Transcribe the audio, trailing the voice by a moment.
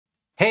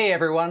Hey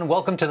everyone,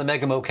 welcome to the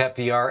Mocap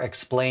VR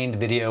explained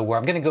video where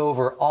I'm going to go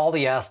over all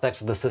the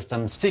aspects of the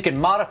system so you can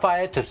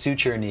modify it to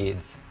suit your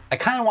needs. I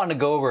kind of want to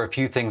go over a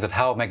few things of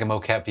how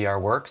Mocap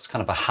VR works,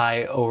 kind of a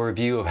high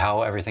overview of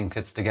how everything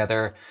fits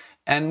together,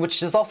 and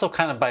which is also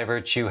kind of by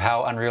virtue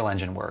how Unreal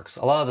Engine works.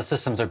 A lot of the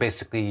systems are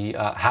basically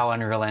how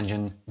Unreal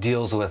Engine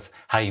deals with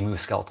how you move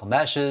skeletal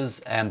meshes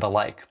and the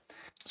like.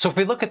 So if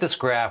we look at this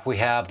graph, we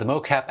have the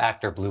Mocap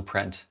actor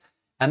blueprint.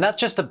 And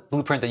that's just a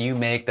blueprint that you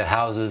make that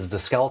houses the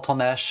skeletal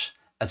mesh,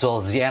 as well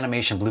as the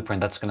animation blueprint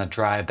that's going to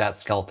drive that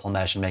skeletal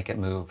mesh and make it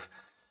move,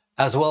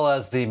 as well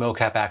as the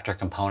Mocap actor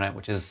component,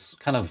 which is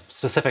kind of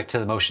specific to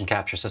the motion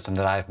capture system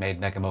that I've made,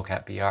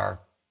 Mocap VR.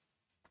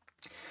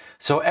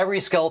 So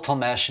every skeletal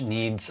mesh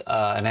needs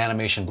an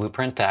animation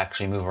blueprint to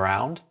actually move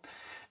around.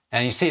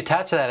 And you see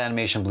attached to that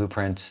animation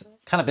blueprint,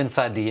 kind of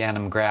inside the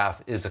Anim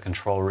Graph, is a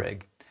control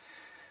rig.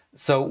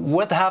 So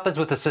what happens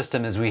with the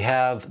system is we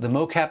have the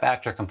Mocap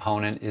actor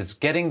component is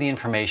getting the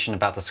information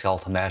about the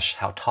skeletal mesh,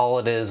 how tall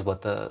it is,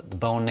 what the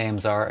bone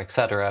names are,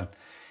 etc.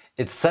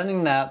 It's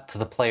sending that to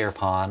the player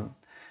pawn,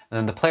 and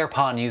then the player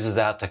pawn uses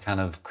that to kind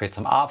of create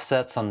some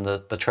offsets on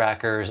the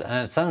trackers,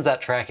 and it sends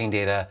that tracking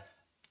data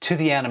to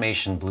the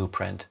animation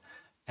blueprint,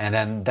 and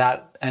then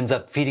that ends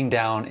up feeding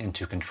down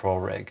into control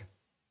rig.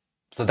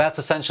 So that's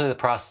essentially the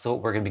process of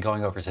what we're going to be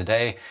going over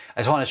today. I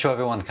just want to show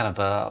everyone kind of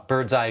a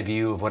bird's eye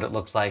view of what it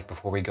looks like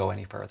before we go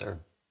any further.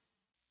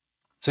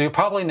 So you'll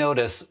probably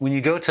notice when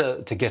you go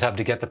to GitHub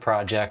to get the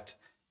project,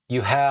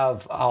 you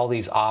have all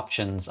these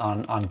options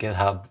on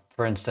GitHub.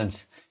 For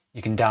instance,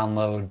 you can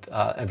download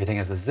everything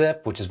as a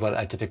zip, which is what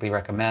I typically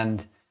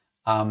recommend.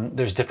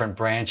 There's different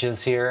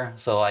branches here.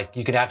 So like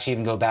you can actually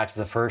even go back to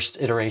the first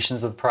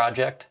iterations of the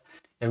project.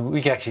 And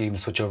we can actually even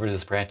switch over to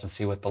this branch and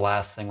see what the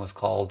last thing was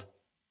called.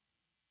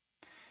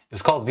 It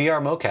was called VR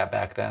Mocap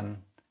back then,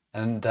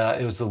 and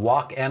it was the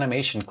walk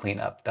animation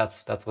cleanup.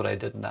 That's what I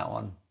did in that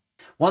one.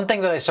 One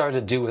thing that I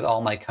started to do with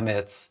all my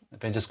commits,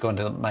 if I just go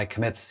into my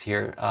commits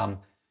here, let's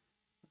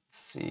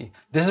see.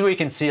 This is where you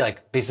can see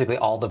like basically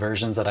all the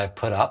versions that I've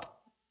put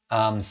up.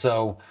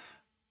 So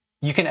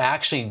you can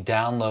actually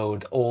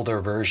download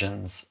older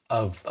versions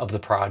of the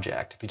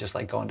project. If you just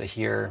like go into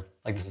here,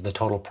 like this is the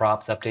total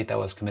props update that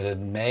was committed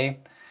in May.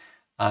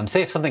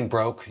 Say if something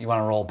broke, you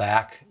want to roll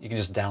back, you can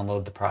just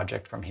download the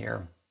project from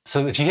here.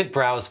 So if you hit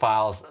browse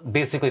files,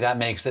 basically that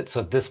makes it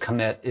so this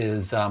commit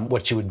is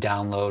what you would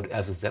download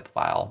as a zip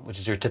file, which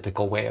is your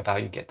typical way of how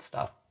you get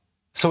stuff.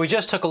 So we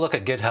just took a look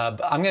at GitHub.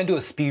 I'm going to do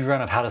a speed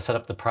run of how to set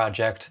up the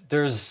project.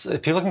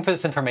 If you're looking for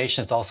this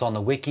information, it's also on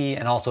the wiki,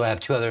 and also I have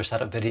 2 other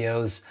setup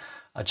videos.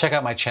 Check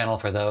out my channel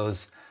for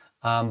those.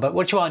 But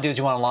what you want to do is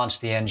you want to launch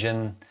the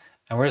engine,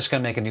 and we're just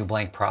going to make a new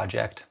blank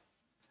project.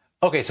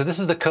 Okay, so this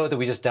is the code that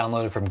we just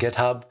downloaded from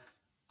GitHub.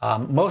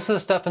 Most of the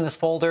stuff in this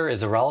folder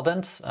is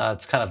irrelevant.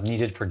 It's kind of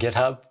needed for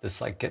GitHub, this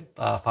like Git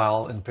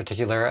file in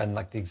particular, and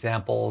like the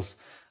examples.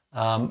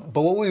 But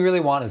what we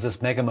really want is this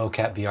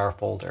Mocap VR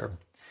folder.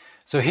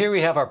 So here we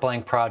have our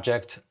blank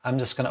project. I'm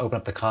just going to open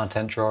up the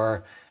content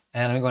drawer,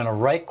 and I'm going to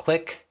right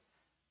click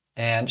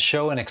and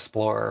show an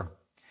explorer.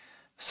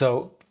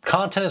 So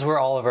content is where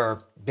all of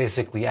our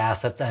basically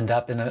assets end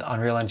up in an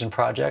Unreal Engine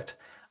project.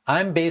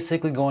 I'm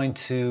basically going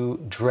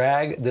to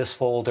drag this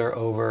folder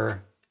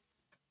over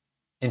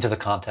into the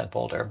content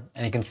folder.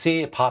 And you can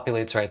see it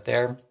populates right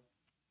there.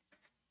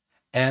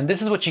 And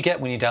this is what you get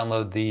when you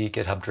download the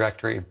GitHub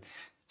directory.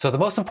 So the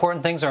most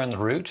important things are in the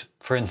root.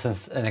 For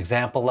instance, an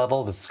example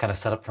level that's kind of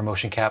set up for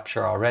motion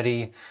capture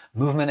already,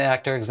 movement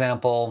actor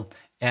example,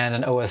 and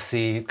an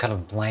OSC kind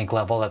of blank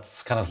level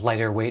that's kind of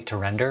lighter weight to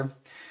render.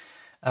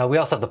 We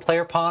also have the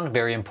player pawn,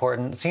 very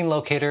important. Scene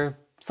locator,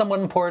 somewhat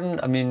important.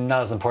 I mean,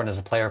 not as important as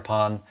the player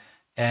pawn,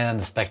 and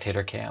the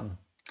spectator cam.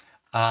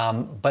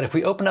 But if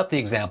we open up the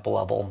example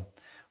level,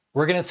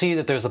 we're going to see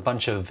that there's a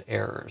bunch of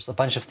errors, a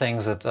bunch of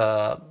things that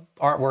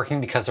aren't working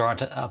because there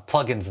aren't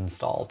plugins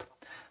installed.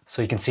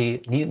 So you can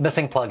see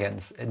missing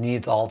plugins. It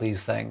needs all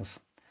these things.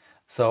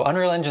 So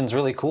Unreal Engine is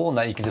really cool in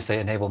that you can just say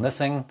enable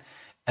missing,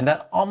 and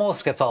that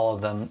almost gets all of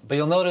them. But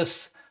you'll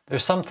notice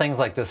there's some things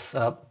like this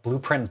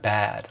blueprint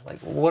bad. Like,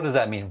 what does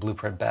that mean,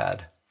 blueprint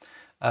bad?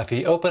 If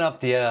you open up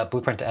the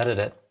blueprint to edit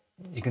it,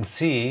 you can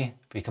see,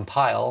 if we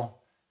compile,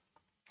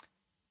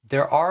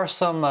 there are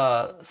some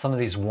of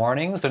these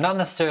warnings. They're not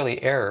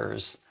necessarily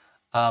errors.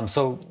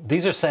 So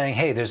these are saying,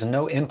 hey, there's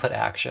no input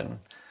action.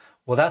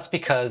 Well, that's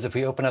because if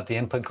we open up the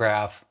input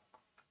graph,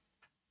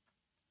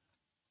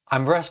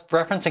 I'm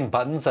referencing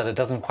buttons that it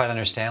doesn't quite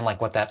understand like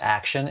what that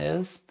action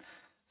is.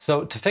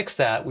 So to fix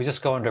that, we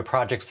just go into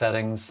project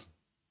settings.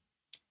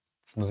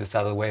 Let's move this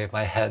out of the way of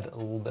my head a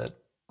little bit.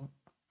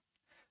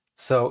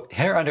 So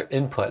here under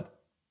input,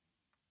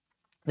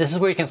 this is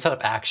where you can set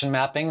up action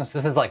mappings.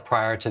 This is like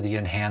prior to the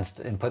enhanced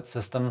input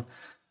system.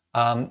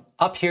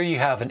 Up here you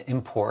have an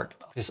import.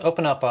 Just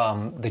open up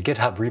the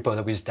GitHub repo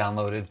that we just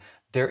downloaded.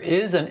 There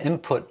is an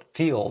input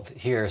field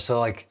here.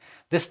 So like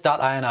this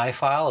 .ini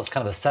file is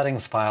kind of a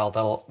settings file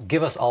that'll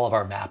give us all of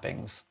our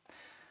mappings.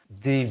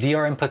 The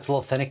VR input's a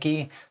little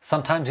finicky.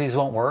 Sometimes these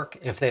won't work.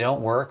 If they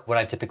don't work, what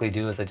I typically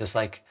do is I just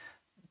like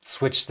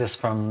switch this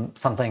from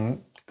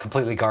something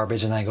completely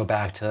garbage and then I go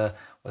back to,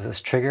 was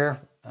this trigger?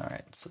 All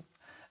right. So,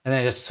 and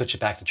then I just switch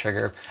it back to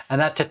trigger. And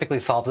that typically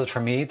solves it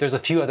for me. There's a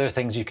few other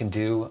things you can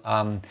do.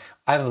 I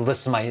have a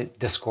list in my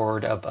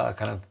Discord of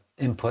kind of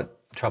input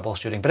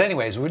troubleshooting. But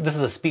anyways, this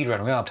is a speed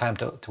run. We don't have time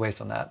to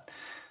waste on that.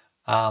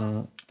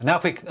 But now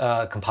if we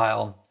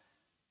compile,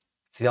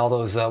 see all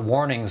those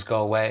warnings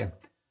go away.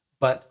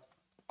 But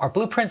our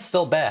blueprint's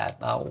still bad.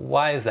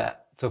 Why is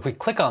that? So if we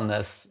click on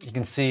this, you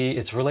can see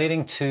it's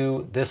relating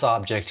to this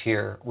object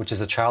here, which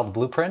is a child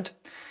blueprint.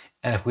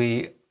 And if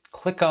we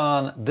click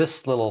on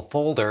this little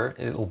folder,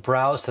 it will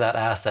browse to that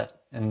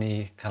asset in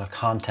the kind of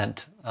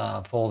content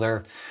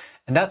folder.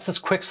 And that's this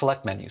quick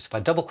select menu. So if I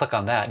double click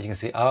on that, you can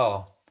see,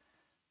 oh,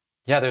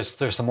 yeah, there's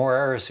some more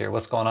errors here.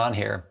 What's going on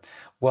here?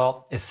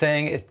 Well, it's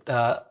saying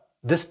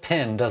this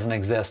pin doesn't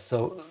exist.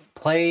 So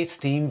play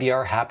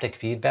SteamVR haptic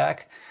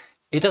feedback.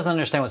 It doesn't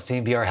understand what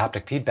SteamVR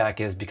haptic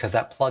feedback is because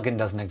that plugin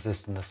doesn't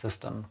exist in the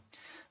system.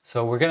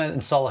 So we're going to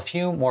install a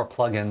few more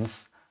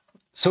plugins.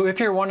 So if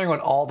you're wondering what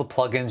all the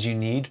plugins you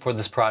need for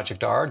this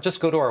project are, just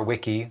go to our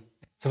wiki.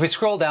 So if we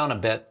scroll down a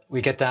bit,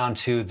 we get down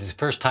to the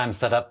first time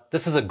setup.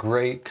 This is a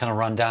great kind of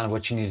rundown of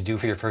what you need to do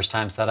for your first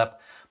time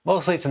setup.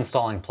 Mostly it's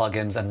installing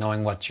plugins and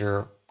knowing what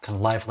your kind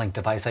of live link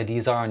device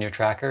IDs are on your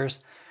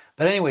trackers.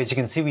 But anyways, you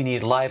can see we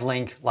need live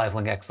link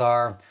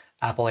XR,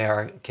 Apple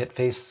ARKit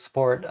face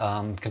support,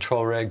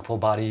 control rig, full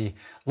body.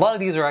 A lot of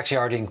these are actually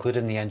already included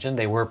in the engine.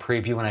 They were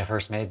preview when I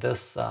first made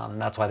this,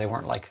 and that's why they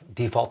weren't like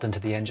default into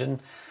the engine.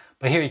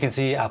 But here you can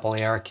see Apple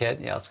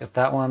ARKit. Yeah, let's get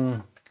that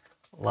one.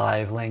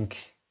 Live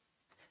link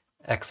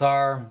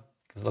XR,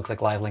 because it looks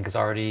like live link is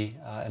already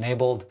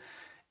enabled.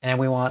 And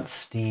we want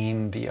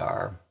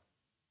SteamVR,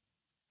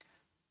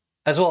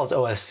 as well as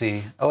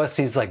OSC.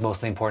 OSC is like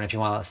mostly important if you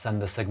want to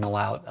send the signal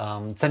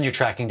out, send your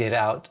tracking data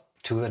out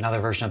to another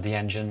version of the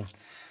engine.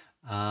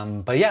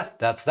 But yeah,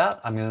 that's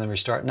that. I'm going to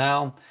restart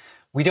now.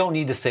 We don't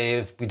need to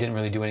save. We didn't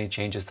really do any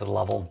changes to the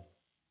level.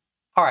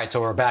 All right,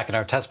 so we're back in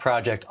our test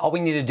project. All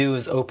we need to do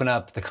is open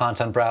up the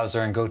content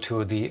browser and go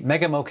to the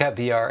Mega Mocap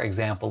VR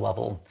example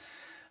level,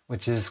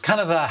 which is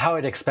kind of how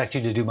I'd expect you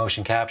to do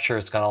motion capture.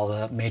 It's got all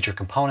the major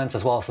components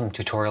as well as some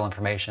tutorial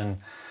information.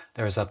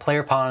 There's a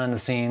player pawn in the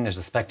scene, there's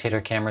a spectator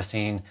camera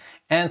scene,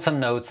 and some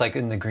notes like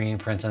in the green,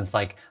 for instance,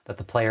 like that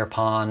the player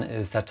pawn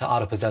is set to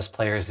auto-possess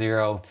player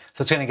 0.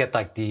 So it's going to get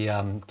like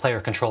the player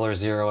controller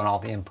 0 and all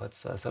the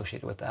inputs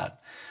associated with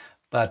that.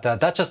 But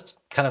that's just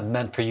kind of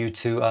meant for you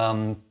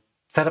to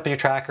set up your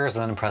trackers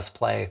and then press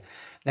play.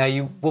 Now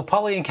you will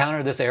probably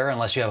encounter this error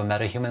unless you have a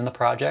metahuman in the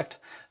project.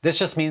 This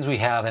just means we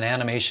have an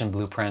animation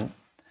blueprint.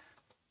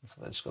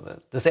 So let's go to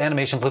this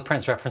animation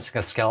blueprint is referencing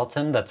a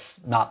skeleton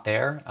that's not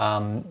there.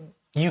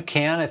 You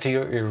can, if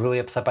you're really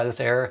upset by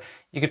this error,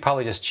 you could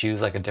probably just choose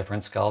like a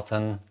different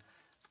skeleton,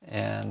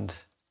 and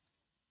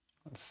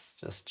let's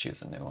just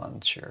choose a new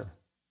one, sure.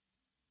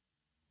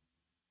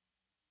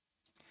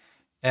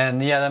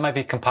 And yeah, that might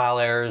be compile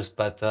errors,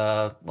 but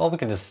well, we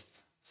can just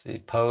see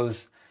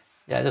pose.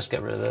 Yeah, just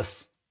get rid of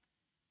this.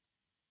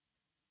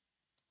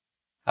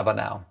 How about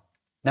now?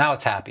 Now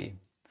it's happy.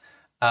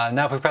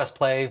 Now if we press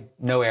play,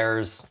 no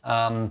errors.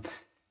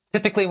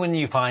 Typically when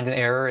you find an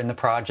error in the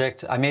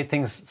project, I made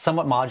things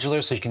somewhat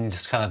modular so you can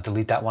just kind of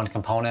delete that one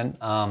component.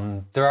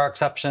 There are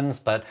exceptions,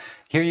 but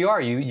here you are,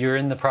 you're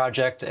in the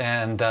project.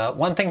 And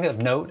one thing of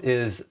note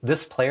is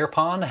this player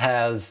pawn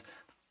has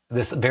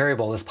this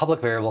variable, this public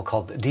variable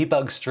called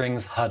debug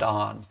strings HUD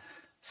on.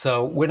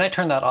 So when I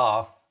turn that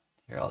off,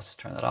 here, let's just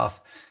turn that off,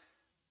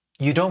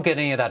 you don't get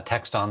any of that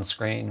text on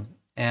screen.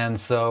 And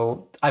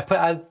so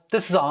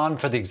this is on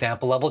for the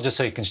example level, just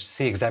so you can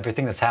see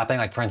everything that's happening.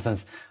 Like for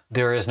instance,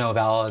 there is no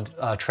valid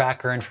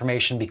tracker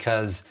information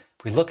because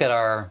if we look at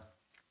our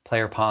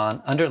player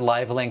pawn, under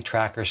live link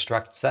tracker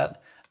struct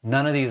set,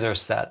 none of these are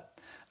set.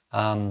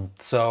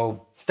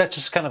 So that's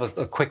just kind of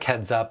a quick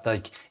heads up.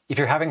 Like if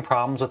you're having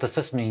problems with the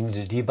system, you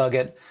need to debug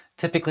it.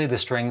 Typically the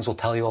strings will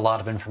tell you a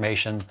lot of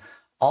information.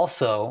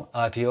 Also,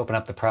 if you open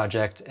up the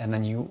project and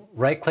then you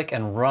right click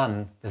and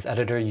run this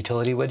editor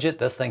utility widget,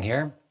 this thing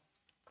here,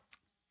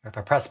 or if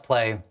I press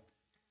play, you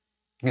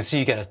can see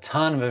you get a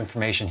ton of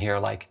information here,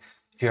 like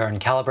if you're in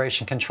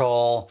calibration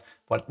control,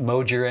 what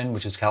mode you're in,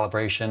 which is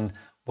calibration,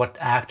 what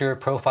actor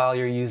profile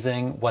you're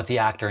using, what the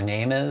actor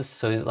name is.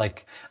 So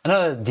like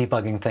another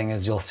debugging thing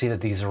is you'll see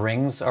that these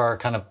rings are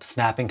kind of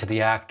snapping to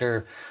the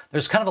actor.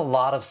 There's kind of a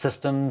lot of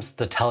systems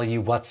to tell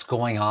you what's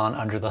going on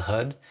under the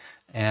hood.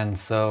 And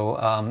so,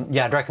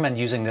 yeah, I'd recommend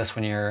using this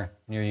when you're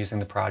using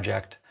the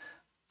project.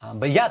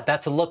 But yeah,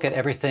 that's a look at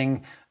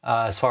everything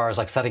as far as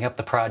like setting up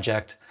the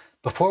project.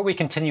 Before we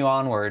continue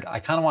onward, I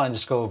kind of want to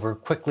just go over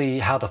quickly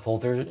how the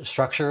folder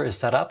structure is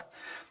set up.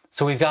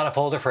 So we've got a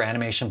folder for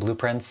animation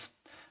blueprints.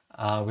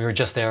 We were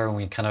just there when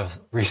we kind of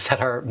reset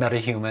our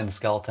metahuman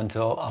skeleton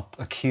to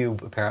a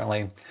cube,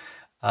 apparently.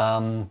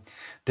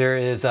 There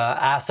is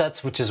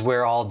assets, which is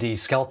where all the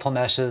skeletal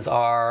meshes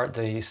are,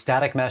 the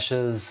static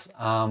meshes.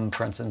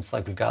 For instance,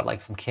 like we've got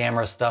like some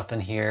camera stuff in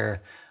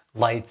here,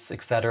 lights,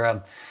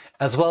 etc.,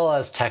 as well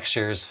as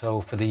textures.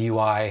 So for the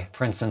UI,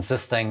 for instance,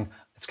 this thing,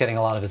 It's getting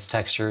a lot of its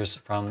textures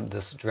from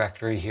this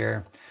directory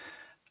here.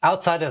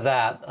 Outside of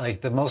that,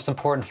 like the most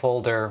important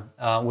folder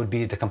would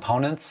be the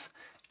components.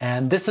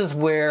 And this is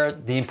where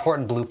the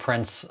important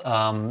blueprints,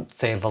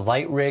 say the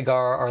light rig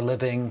are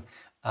living,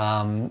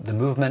 the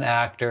movement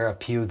actor, a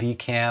POV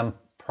cam,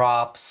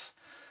 props,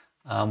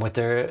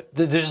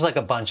 there's like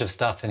a bunch of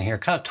stuff in here,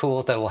 kind of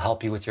tools that will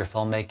help you with your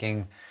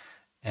filmmaking.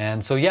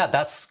 And so yeah,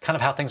 that's kind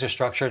of how things are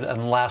structured. And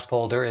the last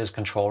folder is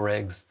control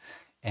rigs.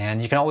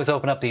 And you can always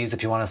open up these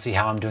if you want to see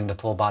how I'm doing the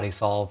full body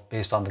solve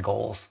based on the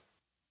goals.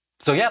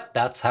 So yeah,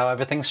 that's how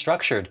everything's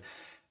structured.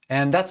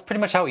 And that's pretty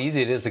much how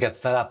easy it is to get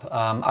set up.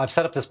 I've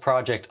set up this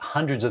project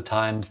hundreds of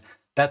times.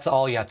 That's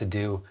all you have to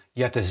do.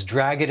 You have to just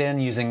drag it in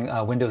using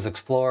Windows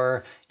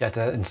Explorer. You have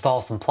to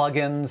install some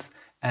plugins.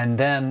 And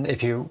then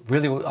if you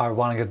really are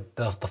wanting to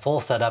get the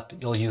full setup,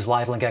 you'll use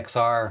LiveLink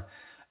XR,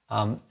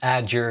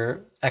 add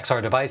your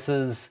XR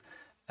devices,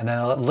 and then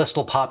a list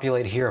will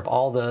populate here of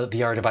all the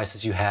VR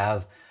devices you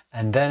have.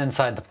 And then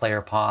inside the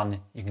player pawn,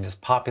 you can just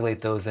populate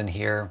those in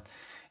here.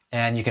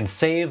 And you can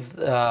save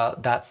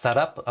that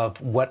setup of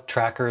what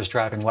tracker is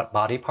driving what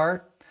body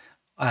part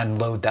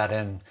and load that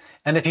in.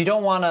 And if you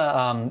don't want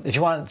to, if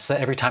you want to,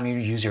 every time you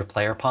use your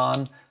player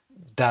pawn,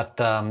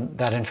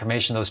 that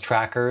information, those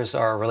trackers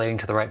are relating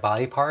to the right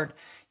body part,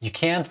 you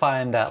can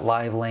find that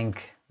LiveLink,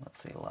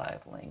 let's see,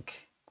 LiveLink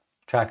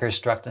tracker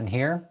struct in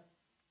here.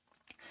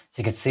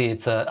 So you can see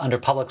it's under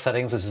public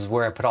settings. This is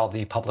where I put all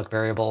the public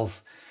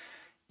variables.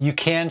 You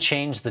can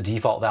change the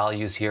default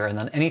values here, and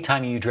then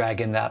anytime you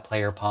drag in that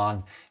player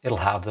pawn, it'll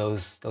have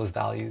those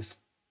values.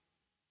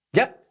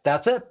 Yep,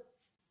 that's it.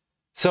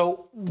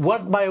 So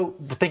what my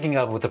thinking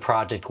of with the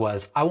project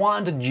was, I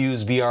wanted to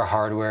use VR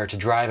hardware to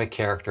drive a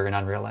character in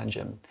Unreal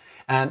Engine.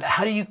 And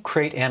how do you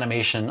create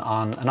animation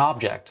on an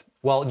object?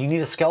 Well, you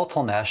need a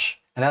skeletal mesh,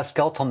 and that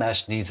skeletal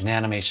mesh needs an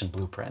animation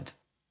blueprint.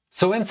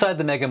 So inside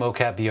the Mega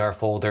Mocap VR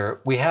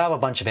folder, we have a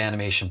bunch of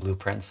animation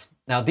blueprints.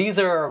 Now these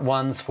are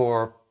ones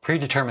for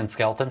predetermined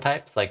skeleton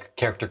types like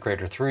Character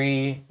Creator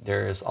 3.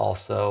 There's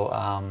also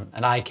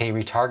an IK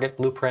retarget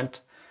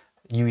blueprint,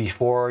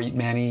 UE4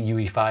 Manny,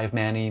 UE5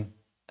 Manny,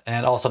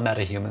 and also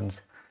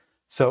metahumans.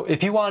 So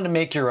if you wanted to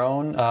make your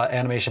own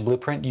animation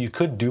blueprint, you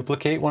could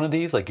duplicate one of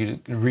these, like you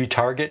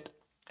retarget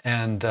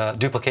and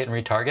duplicate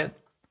and retarget.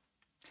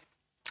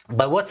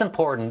 But what's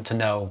important to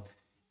know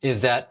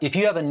is that if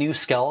you have a new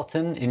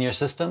skeleton in your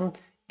system,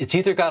 it's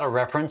either got to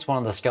reference one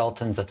of the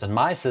skeletons that's in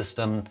my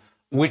system,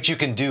 which you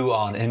can do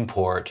on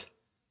import,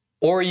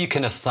 or you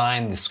can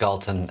assign the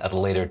skeleton at a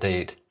later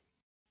date,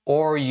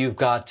 or you've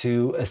got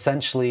to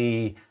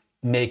essentially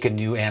make a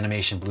new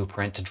animation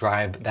blueprint to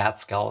drive that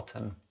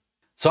skeleton.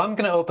 So I'm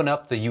going to open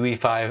up the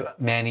UE5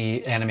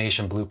 Manny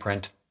animation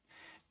blueprint,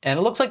 and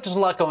it looks like there's a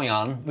lot going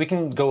on. We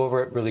can go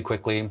over it really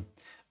quickly.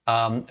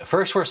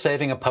 First, we're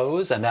saving a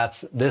pose, and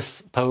that's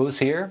this pose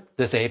here.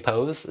 This A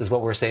pose is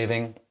what we're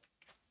saving,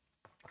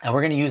 and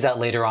we're going to use that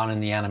later on in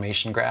the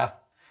animation graph.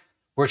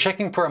 We're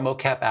checking for a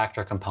mocap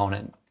actor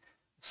component.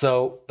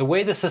 So the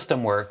way the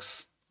system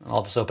works,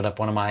 I'll just open up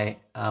one of my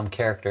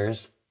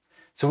characters.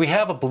 So we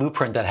have a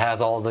blueprint that has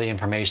all the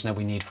information that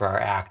we need for our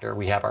actor.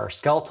 We have our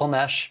skeletal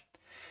mesh.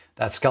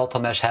 That skeletal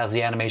mesh has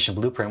the animation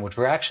blueprint, which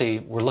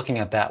we're looking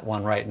at that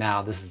one right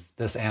now. This is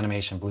this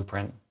animation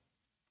blueprint.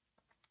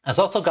 It's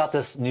also got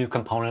this new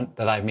component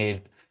that I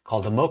made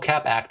called the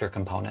mocap actor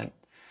component.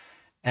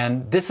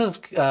 And this is,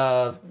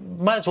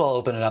 might as well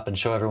open it up and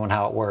show everyone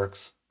how it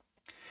works.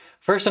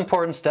 First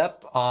important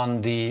step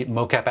on the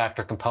mocap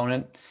actor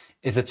component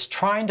is it's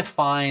trying to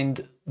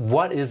find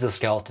what is the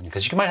skeleton,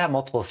 because you might have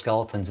multiple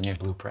skeletons in your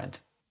blueprint.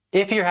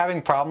 If you're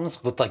having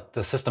problems with like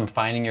the system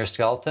finding your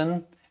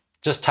skeleton,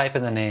 just type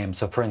in the name.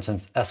 So for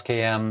instance,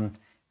 SKM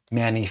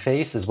Manny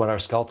face is what our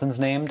skeleton's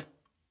named.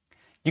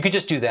 You could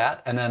just do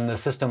that, and then the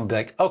system will be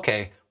like,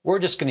 okay, we're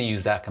just going to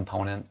use that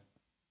component.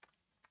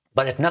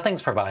 But if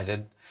nothing's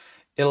provided,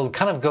 it'll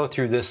kind of go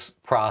through this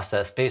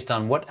process based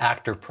on what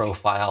actor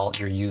profile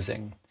you're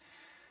using.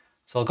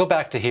 So I'll go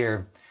back to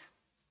here.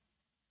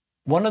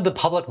 One of the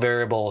public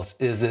variables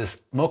is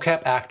this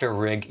mocap actor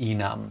rig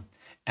enum.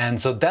 And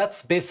so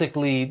that's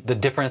basically the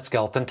different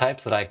skeleton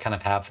types that I kind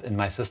of have in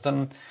my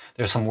system.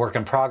 There's some work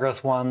in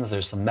progress ones,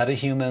 there's some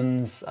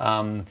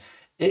metahumans.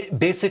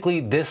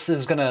 Basically, this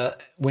is gonna,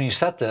 when you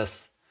set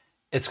this,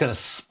 it's gonna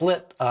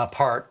split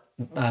apart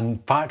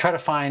and try to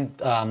find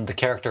the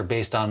character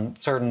based on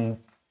certain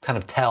kind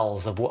of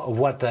tells of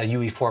what the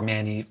UE4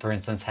 Manny, for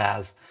instance,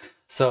 has.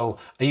 So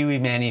a UE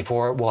Manny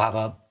 4 will have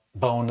a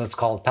bone that's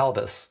called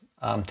pelvis,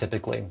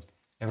 typically.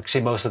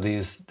 Actually, most of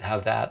these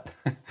have that.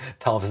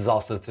 Pelvis is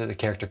also through the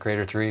Character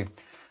Creator 3.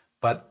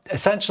 But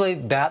essentially,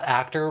 that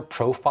actor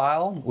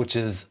profile, which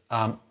is,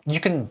 you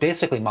can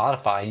basically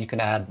modify, you can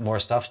add more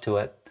stuff to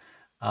it.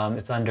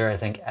 It's under, I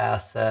think,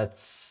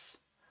 assets.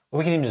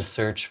 We can even just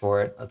search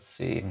for it. Let's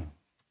see.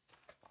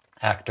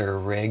 Actor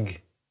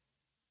rig.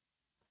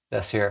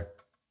 This here.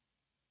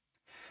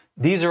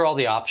 These are all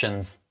the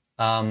options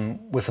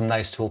with some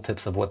nice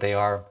tooltips of what they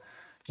are.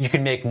 You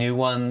can make new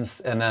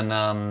ones and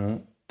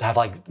then have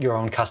like your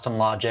own custom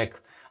logic.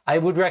 I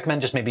would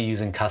recommend just maybe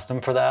using custom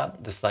for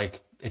that. Just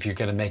like if you're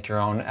going to make your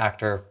own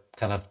actor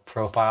kind of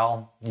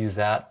profile, use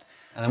that.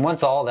 And then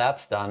once all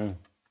that's done,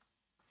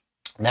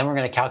 then we're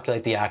going to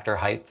calculate the actor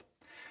height.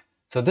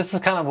 So this is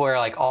kind of where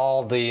like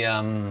all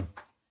this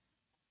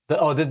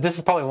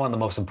is probably one of the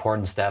most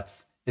important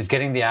steps, is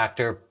getting the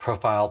actor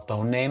profile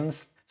bone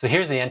names. So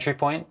here's the entry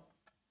point.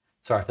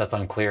 Sorry if that's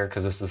unclear,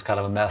 because this is kind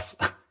of a mess.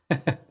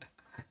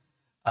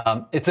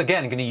 It's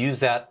again going to use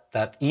that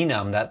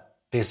enum, that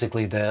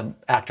basically the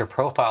actor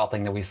profile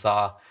thing that we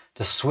saw,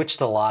 to switch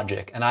the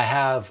logic. And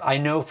I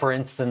know, for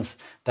instance,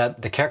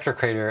 that the character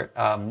creator,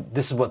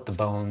 this is what the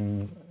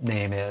bone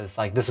name is.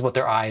 Like, this is what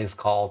their eye is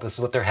called. This is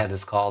what their head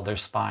is called, their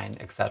spine,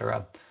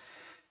 etc.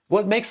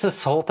 What makes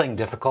this whole thing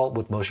difficult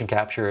with motion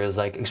capture is,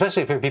 like,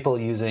 especially for people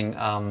using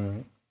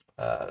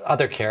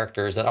other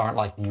characters that aren't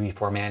like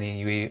UE4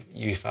 Manny,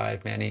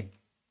 UE5 Manny,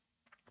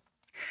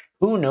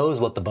 who knows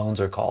what the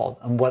bones are called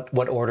and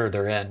what order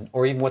they're in,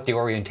 or even what the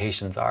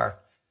orientations are.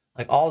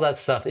 Like, all that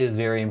stuff is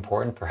very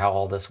important for how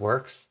all this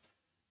works.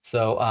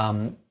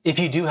 So if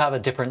you do have a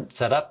different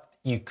setup,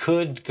 you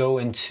could go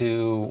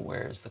into,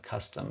 where's the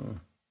custom?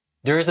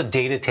 There is a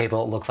data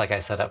table, it looks like I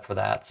set up for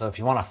that. So if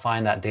you want to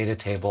find that data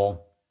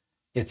table,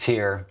 it's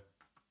here.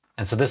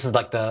 And so this is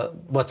like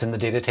what's in the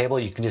data table.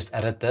 You can just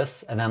edit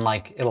this, and then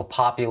like it'll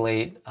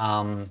populate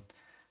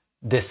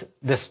this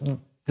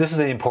is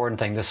the important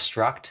thing, this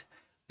struct.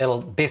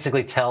 It'll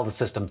basically tell the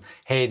system,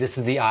 hey, this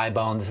is the eye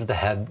bone, this is the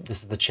head,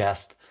 this is the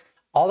chest.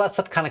 All that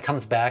stuff kind of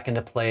comes back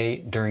into play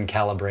during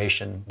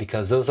calibration,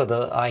 because those are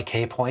the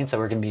IK points that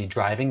we're going to be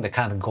driving, the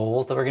kind of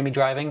goals that we're going to be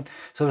driving.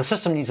 So the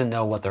system needs to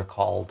know what they're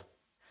called.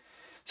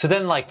 So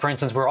then, like, for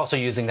instance, we're also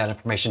using that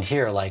information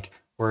here. Like,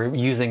 we're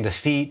using the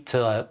feet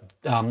to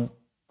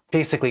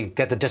basically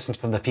get the distance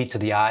from the feet to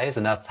the eyes,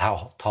 and that's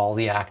how tall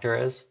the actor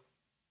is,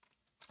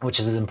 which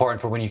is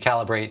important for when you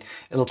calibrate.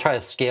 It'll try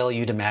to scale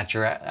you to match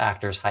your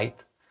actor's height.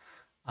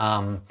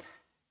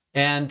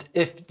 And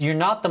if you're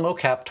not the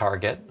mocap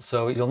target,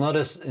 so you'll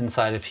notice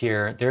inside of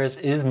here, there is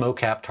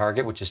mocap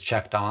target, which is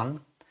checked on.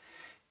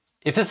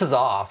 If this is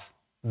off,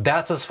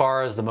 that's as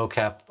far as the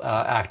mocap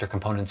actor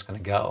component's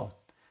going to go.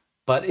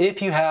 But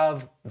if you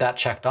have that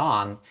checked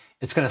on,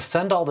 it's going to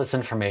send all this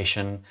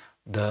information,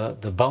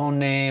 the bone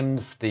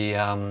names, the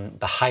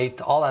height,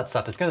 all that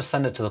stuff. It's going to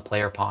send it to the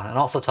player pawn, and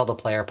also tell the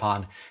player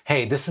pawn,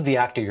 hey, this is the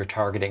actor you're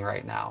targeting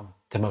right now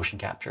to motion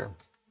capture.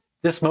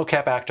 This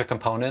mocap actor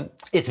component,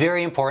 it's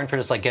very important for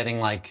just like getting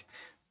like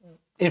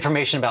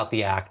information about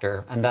the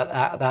actor, and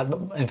that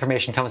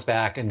information comes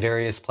back in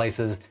various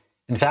places.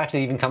 In fact, it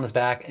even comes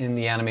back in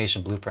the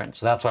animation blueprint.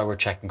 So that's why we're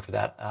checking for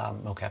that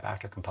mocap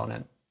actor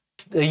component.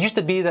 It used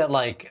to be that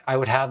like I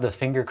would have the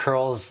finger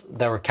curls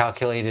that were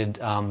calculated.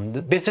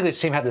 Basically, the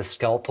team had this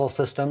skeletal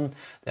system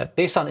that,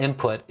 based on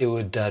input, it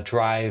would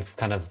drive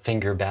kind of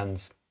finger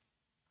bends.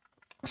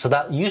 So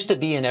that used to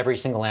be in every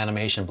single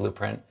animation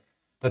blueprint.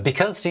 But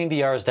because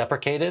SteamVR is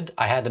deprecated,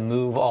 I had to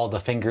move all the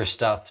finger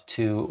stuff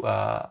to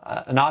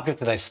an object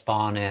that I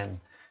spawn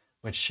in,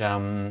 which,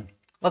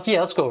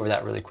 let's go over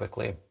that really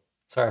quickly.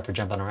 Sorry for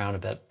jumping around a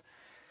bit.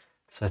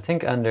 So I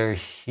think under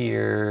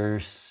here,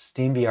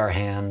 SteamVR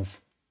hands,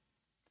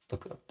 let's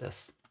look up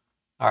this.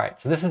 All right,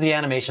 so this is the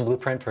animation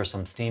blueprint for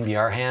some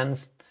SteamVR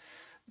hands.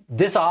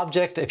 This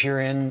object, if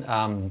you're in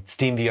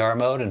SteamVR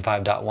mode in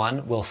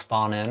 5.1, will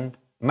spawn in.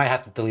 You might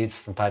have to delete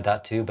this in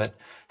 5.2, but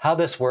how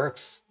this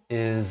works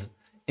is,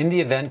 in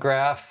the event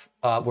graph,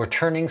 we're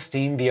turning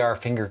SteamVR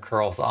finger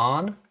curls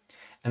on,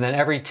 and then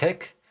every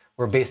tick,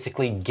 we're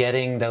basically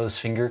getting those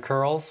finger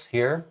curls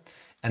here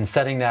and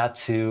setting that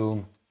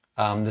to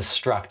this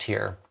struct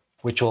here,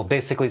 which will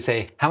basically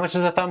say, how much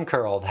is the thumb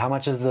curled? How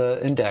much is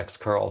the index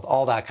curled?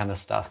 All that kind of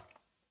stuff.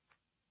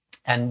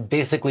 And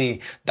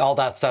basically, all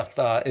that stuff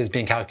is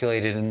being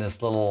calculated in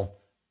this little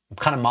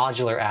kind of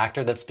modular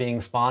actor that's being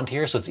spawned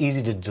here, so it's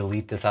easy to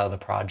delete this out of the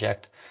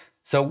project.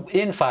 So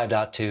in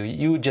 5.2,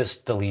 you would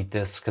just delete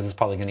this because it's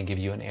probably going to give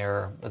you an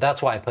error. But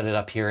that's why I put it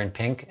up here in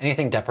pink.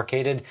 Anything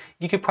deprecated,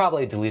 you could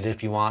probably delete it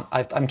if you want.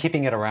 I'm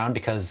keeping it around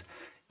because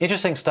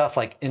interesting stuff,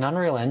 like in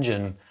Unreal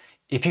Engine,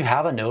 if you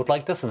have a node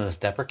like this and it's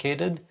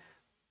deprecated,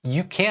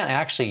 you can't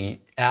actually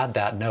add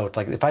that node.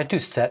 Like if I do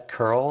set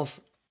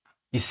curls,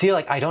 you see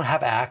like I don't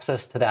have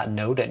access to that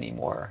node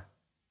anymore.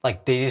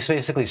 Like they just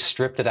basically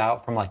stripped it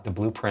out from like the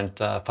blueprint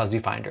fuzzy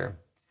finder.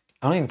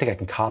 I don't even think I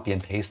can copy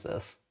and paste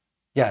this.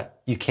 Yeah,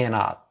 you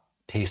cannot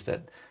paste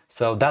it.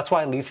 So that's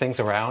why I leave things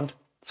around.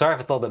 Sorry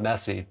if it's a little bit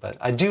messy, but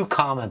I do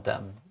comment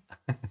them.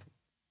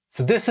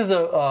 So this is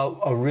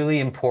a really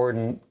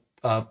important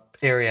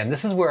area, and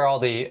this is where all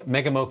the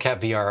Mega Mocap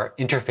VR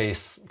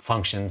interface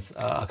functions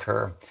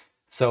occur.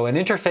 So an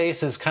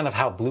interface is kind of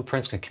how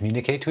blueprints can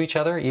communicate to each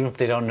other, even if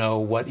they don't know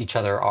what each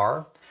other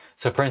are.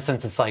 So for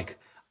instance, it's like,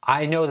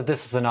 I know that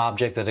this is an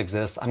object that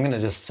exists. I'm going to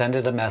just send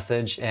it a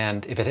message,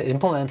 and if it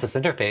implements this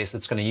interface,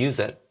 it's going to use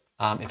it.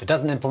 If it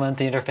doesn't implement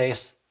the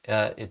interface,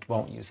 it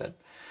won't use it.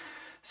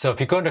 So if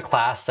you go into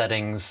class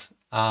settings,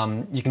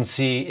 you can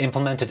see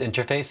implemented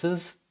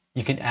interfaces.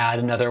 You can add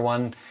another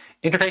one.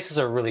 Interfaces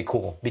are really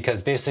cool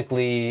because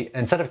basically,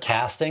 instead of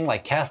casting,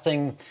 like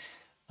casting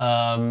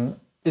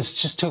is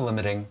just too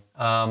limiting.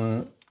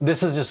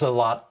 This is just a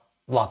lot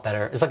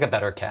better. It's like a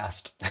better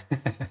cast.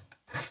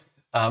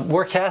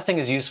 Where casting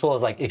is useful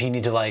is like if you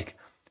need to like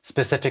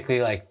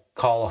specifically like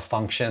call a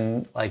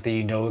function like that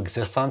you know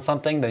exists on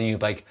something, then you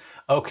like,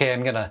 okay,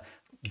 I'm gonna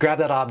grab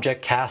that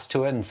object, cast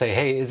to it, and say,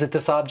 hey, is it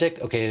this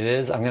object? Okay, it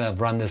is. I'm gonna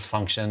run this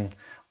function,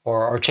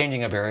 or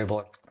changing a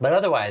variable. But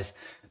otherwise,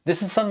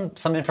 this is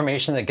some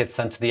information that gets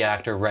sent to the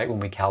actor right when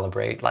we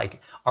calibrate.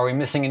 Like, are we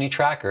missing any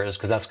trackers?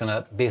 Because that's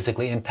gonna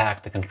basically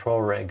impact the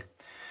control rig.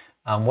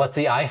 What's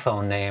the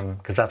iPhone name?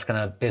 Because that's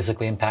gonna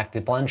basically impact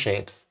the blend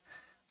shapes.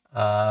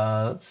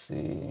 Let's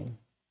see.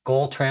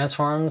 Goal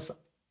transforms.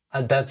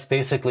 That's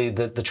basically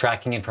the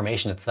tracking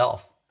information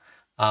itself.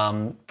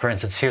 For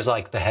instance, here's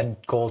like the head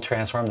goal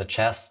transform, the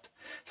chest.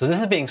 So this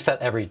is being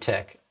set every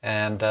tick,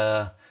 and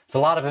it's a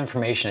lot of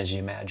information, as you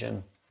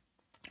imagine.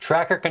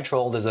 Tracker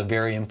controlled is a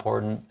very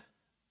important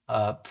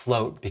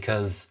float,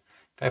 because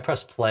if I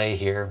press play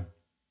here,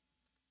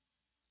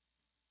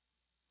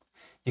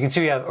 you can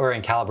see we're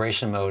in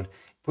calibration mode.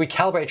 If we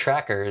calibrate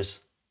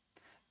trackers,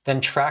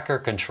 then tracker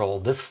control,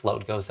 this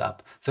float goes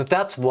up. So if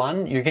that's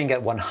 1, you're gonna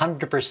get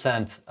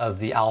 100% of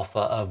the alpha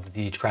of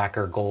the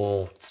tracker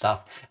goal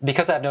stuff.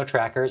 Because I have no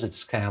trackers,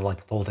 it's kind of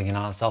like folding in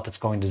on itself. It's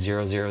going to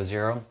 0, 0,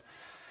 0.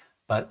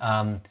 But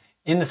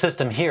in the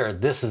system here,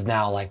 this is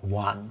now like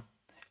 1.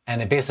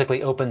 And it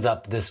basically opens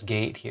up this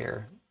gate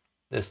here,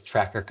 this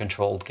tracker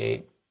controlled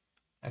gate.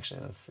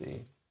 Actually, let's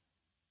see.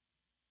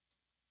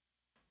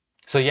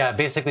 So yeah,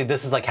 basically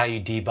this is like how you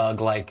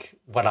debug like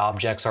what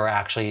objects are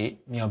actually,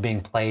 you know,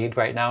 being played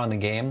right now in the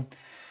game.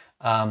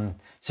 So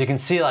you can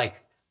see like,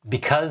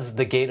 because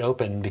the gate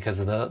opened because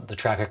of the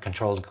tracker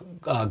controlled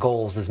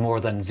goals is more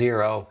than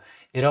 0,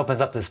 it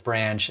opens up this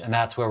branch, and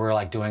that's where we're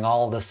like doing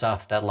all the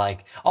stuff that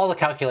like, all the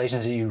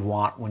calculations that you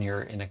want when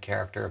you're in a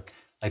character,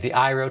 like the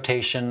eye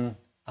rotation,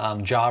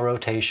 jaw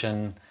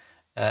rotation,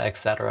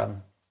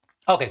 etc.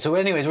 Okay, so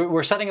anyways,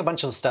 we're setting a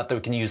bunch of stuff that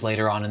we can use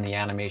later on in the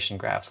animation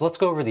graph. So let's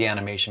go over the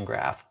animation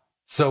graph.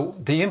 So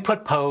the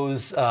input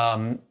pose,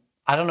 I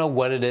don't know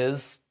what it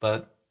is,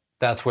 but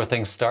that's where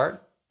things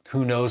start.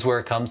 Who knows where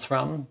it comes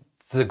from?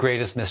 It's the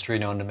greatest mystery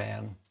known to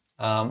man.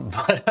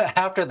 But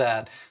after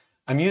that,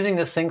 I'm using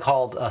this thing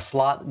called a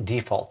slot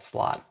default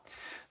slot.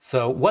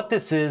 So what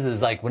this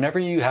is like whenever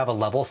you have a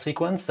level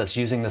sequence that's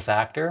using this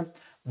actor,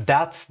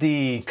 that's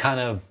the kind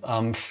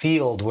of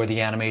field where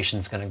the animation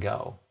is going to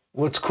go.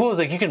 What's cool is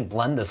like you can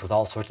blend this with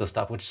all sorts of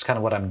stuff, which is kind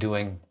of what I'm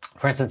doing.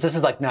 For instance, this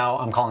is like, now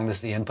I'm calling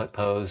this the input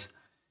pose.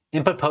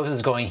 Input pose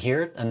is going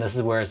here, and this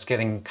is where it's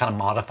getting kind of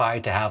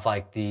modified to have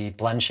like the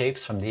blend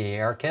shapes from the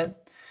AR kit,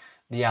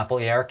 the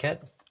Apple AR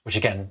kit, which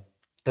again,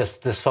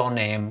 this phone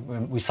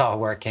name, we saw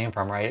where it came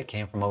from, right? It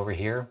came from over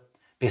here.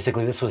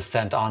 Basically, this was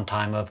sent on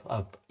time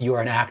of you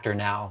are an actor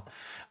now.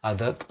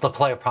 The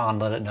player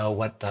prompt let it know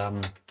what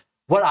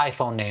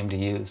iPhone name to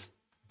use.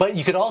 But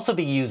you could also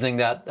be using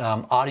that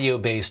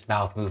audio-based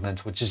mouth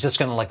movement, which is just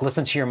going to like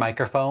listen to your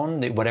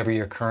microphone, whatever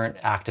your current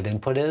active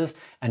input is,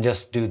 and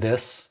just do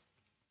this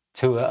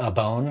to a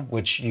bone,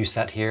 which you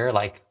set here,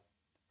 like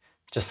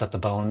just set the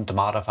bone to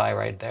modify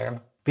right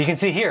there. But you can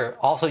see here,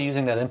 also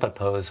using that input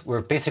pose,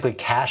 we're basically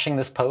caching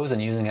this pose and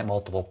using it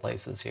multiple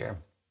places here.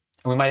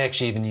 And we might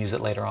actually even use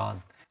it later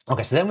on.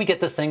 Okay, so then we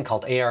get this thing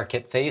called AR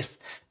kit face.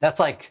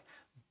 That's like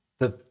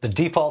the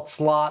default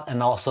slot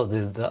and also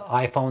the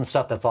iPhone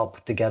stuff that's all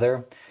put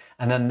together.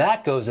 And then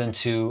that goes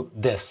into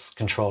this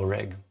control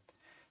rig.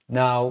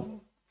 Now,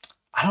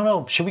 I don't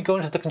know, should we go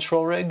into the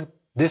control rig?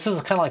 This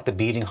is kind of like the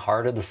beating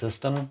heart of the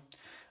system.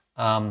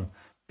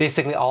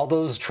 Basically all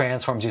those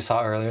transforms you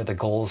saw earlier, the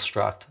goals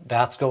struct,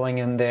 that's going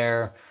in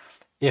there.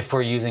 If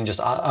we're using just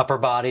upper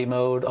body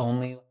mode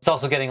only. It's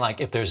also getting like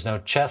if there's no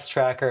chest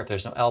tracker, if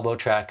there's no elbow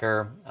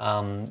tracker,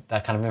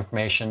 that kind of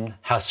information,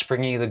 how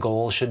springy the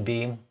goal should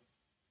be.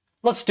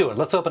 Let's do it.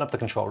 Let's open up the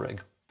control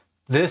rig.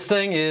 This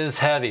thing is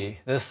heavy.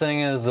 This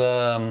thing is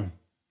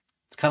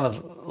it's kind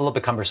of a little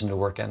bit cumbersome to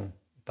work in,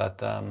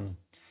 but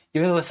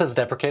even though this says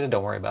deprecated,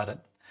 don't worry about it.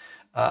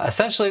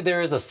 Essentially,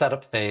 there is a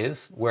setup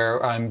phase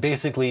where I'm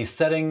basically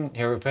setting,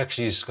 here we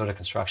actually just go to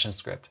construction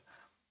script.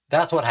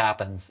 That's what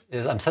happens,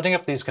 is I'm setting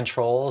up these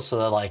controls so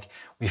that like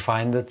we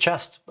find the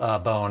chest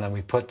bone and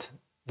we put,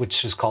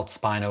 which is called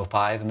spine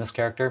 05 in this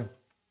character,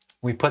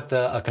 we put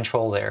a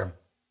control there.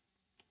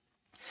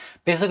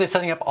 Basically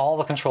setting up all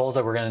the controls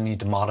that we're going to need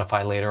to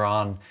modify later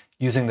on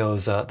using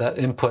those that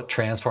input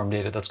transform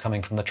data that's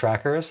coming from the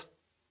trackers.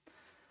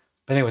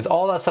 But anyways,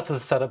 all that stuff is the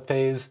setup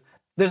phase.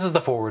 This is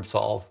the forward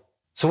solve.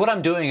 So what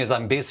I'm doing is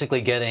I'm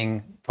basically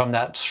getting from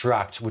that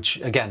struct, which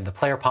again, the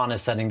player pawn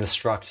is sending the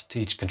struct to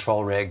each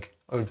control rig,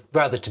 or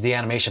rather to the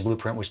animation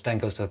blueprint, which then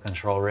goes to the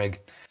control rig.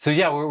 So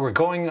yeah, we're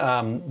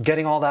going,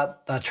 getting all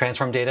that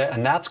transform data,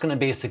 and that's going to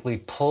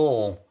basically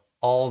pull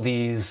all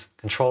these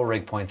control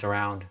rig points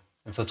around.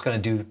 And so it's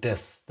going to do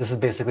this. This is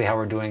basically how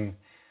we're doing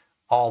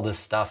all this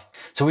stuff.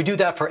 So we do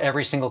that for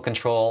every single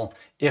control.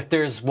 If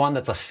there's one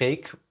that's a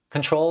fake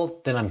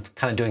control, then I'm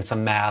kind of doing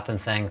some math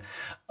and saying,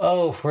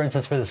 oh, for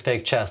instance, for this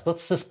fake chest,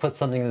 let's just put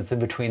something that's in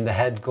between the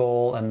head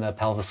goal and the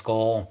pelvis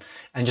goal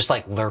and just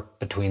like lurk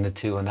between the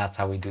two. And that's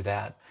how we do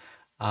that.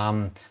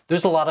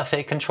 There's a lot of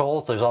fake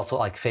controls. There's also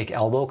like fake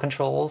elbow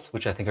controls,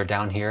 which I think are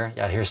down here.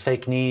 Yeah, here's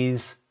fake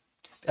knees.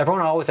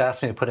 Everyone always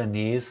asks me to put in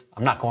knees.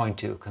 I'm not going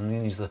to, because I'm going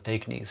to use the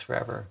fake knees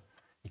forever.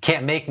 You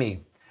can't make me.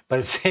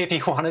 But say if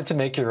you wanted to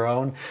make your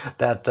own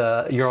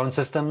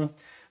system, I'm going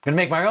to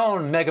make my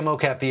own Mega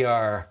Mocap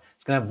VR.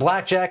 It's going to have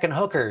blackjack and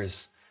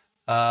hookers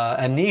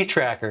and knee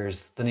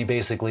trackers. Then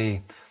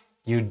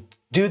you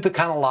do the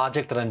kind of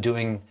logic that I'm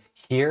doing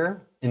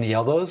here in the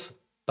elbows,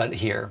 but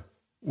here.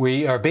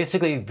 We are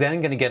basically then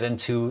going to get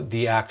into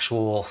the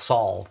actual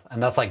solve,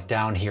 and that's like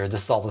down here.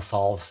 This is all the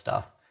solve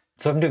stuff.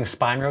 So I'm doing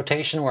spine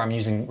rotation where I'm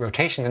using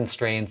rotation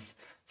constraints.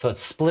 So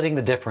it's splitting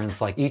the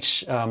difference, like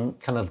each kind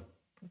of,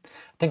 I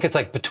think it's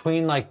like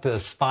between like the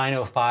spine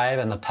 05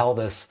 and the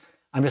pelvis.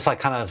 I'm just like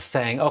kind of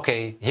saying,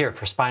 okay, here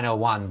for spine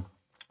 01,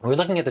 we're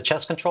looking at the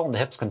chest control and the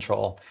hips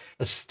control.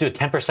 Let's just do it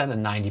 10%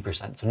 and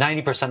 90%. So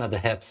 90% of the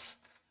hips.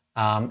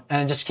 And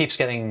it just keeps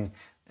getting,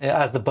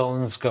 as the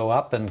bones go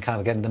up and kind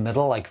of get in the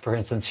middle, like for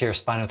instance here,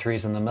 spine 03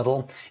 is in the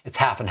middle, it's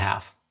half and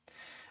half.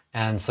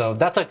 And so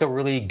that's like a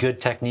really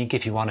good technique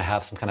if you want to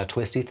have some kind of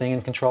twisty thing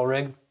in control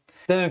rig.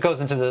 Then it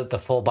goes into the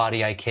full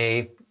body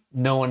IK.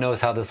 No one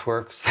knows how this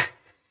works.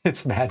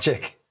 It's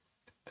magic.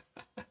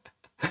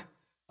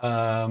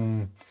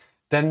 Then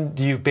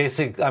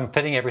I'm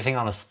fitting everything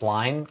on a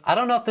spline. I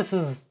don't know if this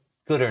is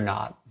good or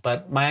not,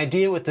 but my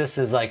idea with this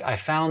is like I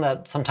found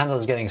that sometimes I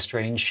was getting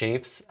strange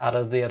shapes out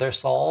of the other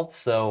solve.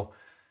 So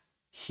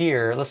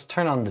here, let's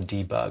turn on the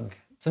debug.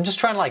 So I'm just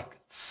trying to like,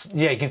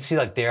 yeah, you can see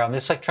like there, I'm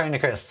just like trying to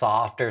create a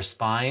softer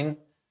spine.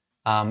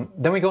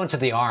 Then we go into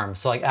the arm.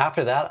 So like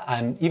after that,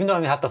 even though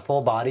I have the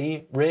full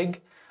body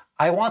rig,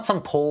 I want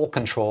some pole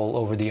control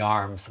over the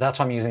arm. So that's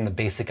why I'm using the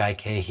basic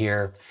IK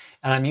here.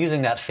 And I'm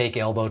using that fake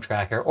elbow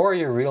tracker or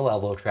your real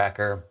elbow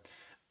tracker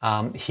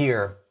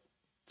here.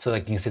 So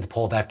like you can see the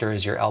pole vector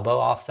is your elbow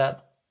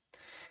offset.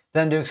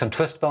 Then I'm doing some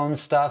twist bone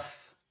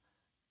stuff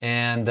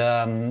and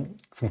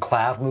some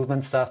clav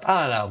movement stuff.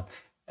 I don't know.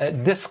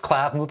 This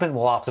clav movement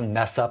will often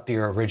mess up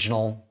your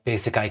original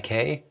basic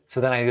IK. So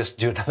then I just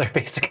do another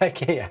basic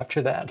IK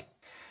after that.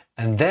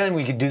 And then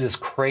we could do this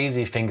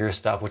crazy finger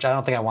stuff, which I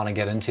don't think I want to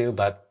get into,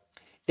 but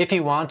if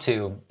you want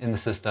to in the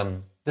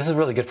system, this is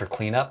really good for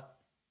cleanup.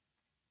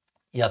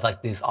 You have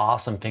like these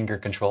awesome finger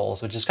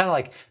controls, which is kind of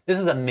like, this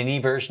is a mini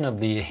version of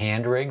the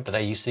hand rig that I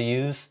used to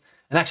use.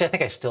 And actually, I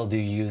think I still do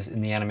use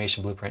in the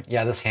animation blueprint.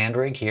 Yeah, this hand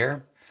rig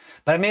here.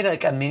 But I made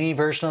like a mini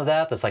version of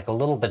that that's like a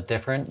little bit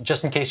different,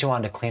 just in case you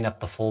wanted to clean up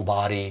the full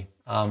body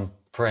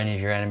for any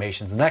of your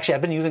animations. And actually,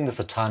 I've been using this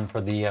a ton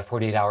for the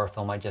 48-hour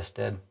film I just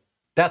did.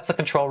 That's the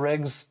control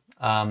rigs.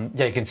 Yeah,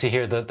 you can see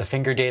here the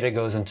finger data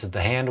goes into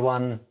the hand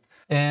one.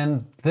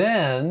 And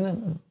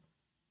then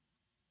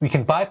we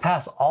can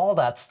bypass all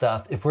that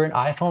stuff if we're in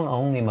iPhone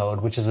only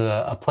mode, which is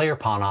a player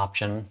pawn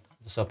option.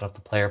 Just open up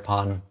the player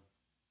pawn.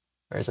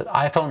 Where is it?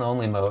 iPhone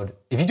only mode.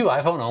 If you do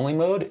iPhone only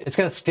mode, it's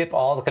going to skip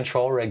all the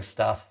control rig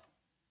stuff.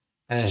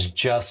 And it's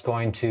just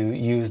going to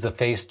use the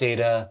face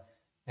data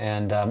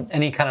and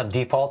any kind of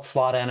default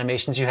slot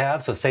animations you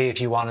have. So say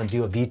if you want to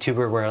do a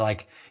VTuber where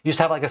like you just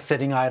have like a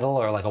sitting idle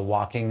or like a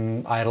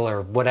walking idle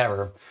or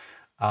whatever,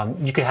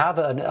 you could have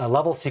a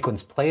level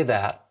sequence play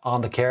that on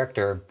the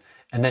character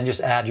and then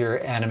just add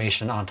your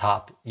animation on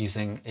top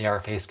using AR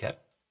Face Kit.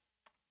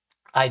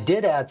 I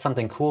did add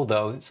something cool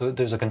though. So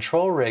there's a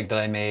control rig that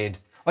I made.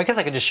 Well, I guess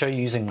I could just show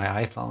you using my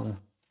iPhone.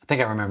 I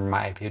think I remember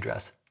my IP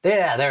address.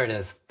 Yeah, there it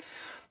is.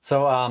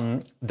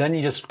 So then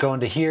you just go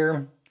into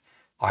here.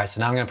 All right,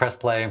 so now I'm going to press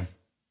play.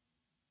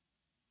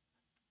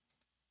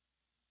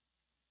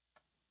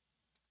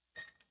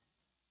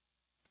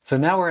 So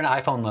now we're in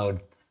iPhone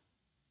mode.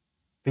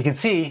 You can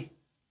see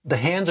the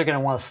hands are going to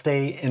want to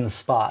stay in the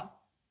spot,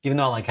 even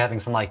though I'm like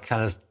having some like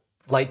kind of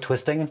light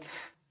twisting.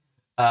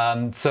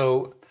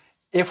 So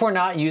if we're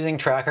not using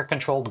tracker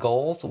controlled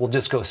goals, we'll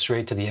just go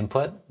straight to the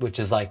input, which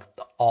is like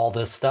all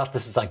this stuff.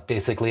 This is like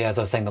basically, as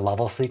I was saying, the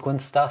level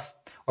sequence stuff.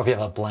 Or if you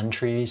have a blend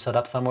tree set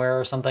up somewhere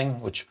or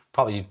something, which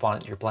probably you'd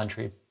want your blend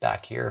tree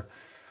back here.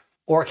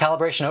 Or a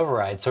calibration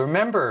override. So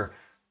remember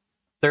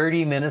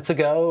 30 minutes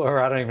ago, or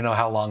I don't even know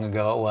how long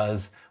ago it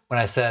was, when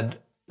I said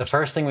the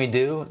first thing we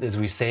do is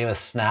we save a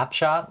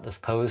snapshot, this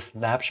pose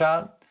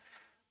snapshot.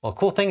 Well,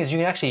 cool thing is you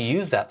can actually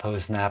use that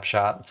pose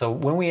snapshot. So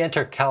when we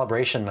enter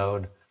calibration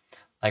mode,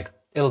 like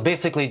it'll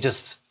basically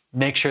just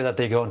make sure that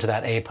they go into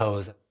that A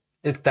pose.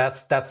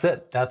 That's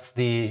it. That's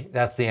the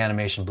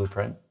animation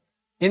blueprint.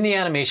 In the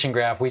animation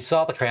graph, we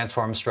saw the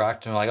transform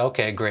struct, and we're like,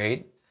 okay,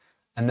 great.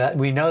 And that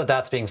we know that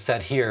that's being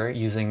set here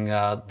using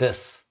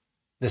this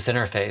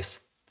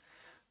interface.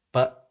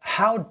 But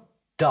how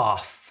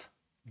doth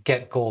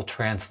get goal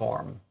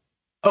transform?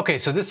 Okay,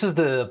 so this is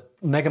the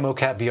Mega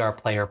Mocap VR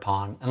player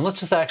pawn. And let's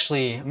just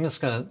actually, I'm just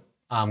going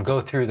to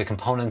go through the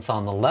components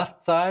on the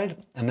left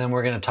side, and then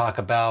we're going to talk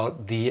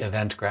about the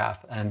event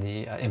graph and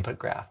the input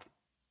graph.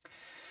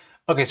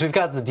 Okay, so we've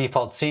got the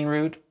default scene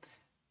root.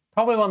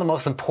 Probably one of the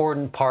most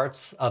important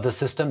parts of the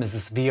system is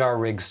this VR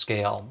rig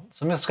scale.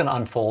 So I'm just going to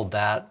unfold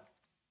that.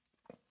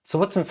 So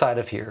what's inside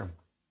of here?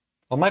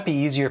 Well, it might be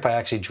easier if I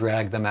actually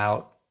drag them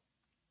out.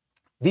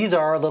 These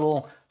are our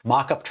little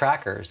mock-up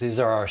trackers. These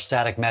are our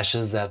static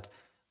meshes that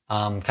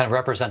kind of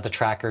represent the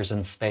trackers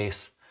in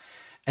space.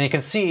 And you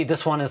can see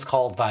this one is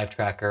called Vive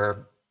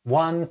Tracker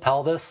 1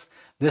 pelvis.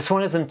 This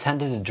one is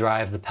intended to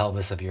drive the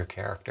pelvis of your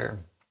character.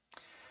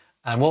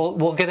 And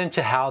we'll get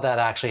into how that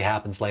actually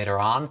happens later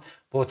on.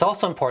 But what's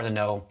also important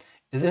to know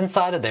is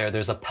inside of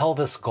there's a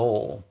pelvis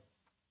goal.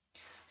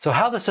 So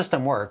how the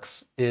system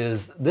works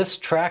is this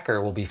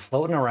tracker will be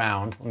floating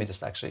around. Let me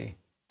just actually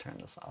turn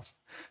this off.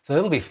 So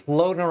it'll be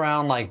floating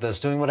around like this,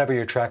 doing whatever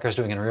your tracker is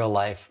doing in real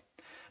life.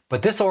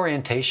 But this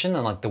orientation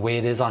and like the way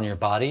it is on your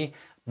body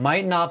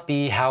might not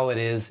be how it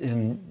is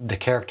in the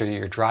character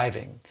you're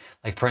driving.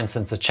 Like for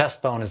instance, the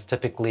chest bone is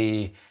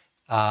typically,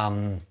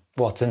 well,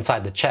 it's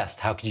inside the chest.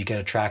 How could you get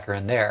a tracker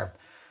in there?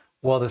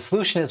 Well, the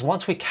solution is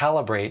once we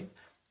calibrate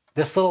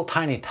this little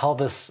tiny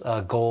pelvis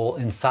goal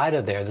inside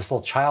of there, this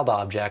little child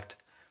object,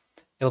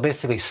 it'll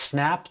basically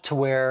snap to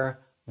where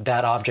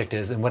that object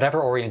is in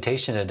whatever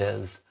orientation it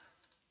is.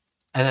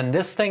 And then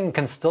this thing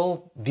can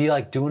still be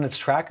like doing its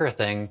tracker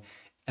thing,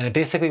 and it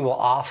basically will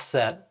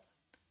offset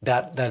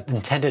that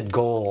intended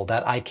goal,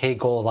 that IK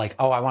goal, like,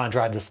 oh, I want to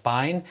drive the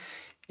spine.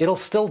 It'll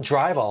still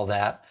drive all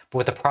that, but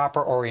with the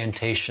proper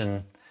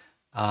orientation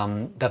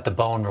that the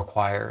bone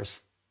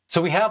requires.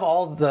 So we have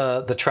all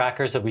the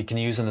trackers that we can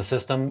use in the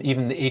system,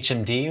 even the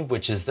HMD,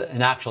 which is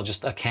an actual,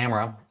 just a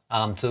camera.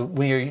 So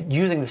when you're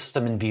using the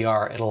system in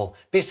VR, it'll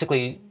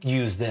basically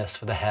use this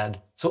for the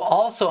head. So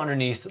also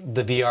underneath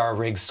the VR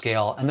rig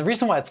scale, and the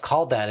reason why it's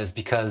called that is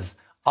because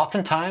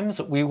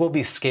oftentimes we will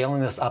be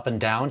scaling this up and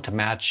down to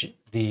match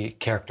the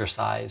character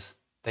size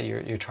that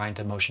you're trying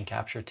to motion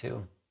capture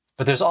to.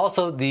 But there's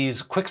also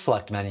these quick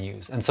select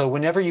menus. And so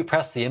whenever you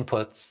press the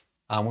inputs,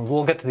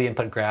 we'll get to the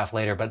input graph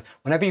later, but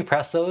whenever you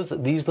press those,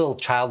 these little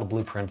child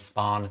blueprints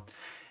spawn.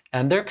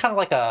 And they're kind of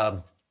like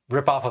a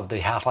rip-off of the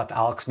Half-Life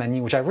Alyx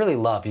menu, which I really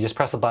love. You just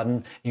press a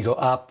button, you go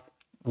up,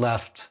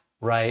 left,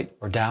 right,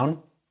 or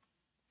down.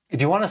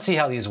 If you want to see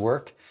how these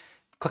work,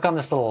 click on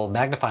this little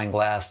magnifying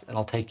glass and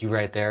it'll take you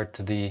right there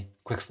to the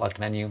quick select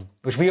menu,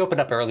 which we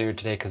opened up earlier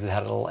today because it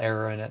had a little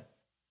error in it.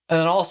 And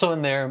then also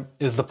in there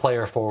is the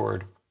player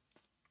forward.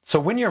 So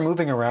when you're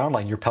moving around,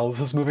 like your pelvis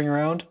is moving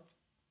around,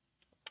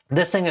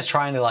 this thing is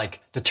trying to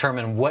like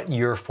determine what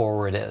your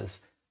forward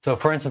is. So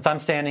for instance, I'm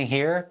standing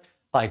here,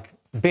 like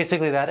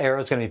basically that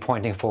arrow is going to be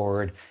pointing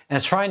forward, and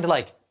it's trying to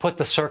like put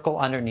the circle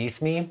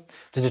underneath me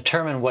to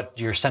determine what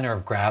your center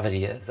of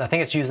gravity is. I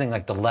think it's using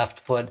like the left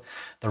foot,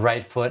 the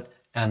right foot,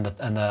 and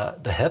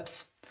the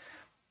hips.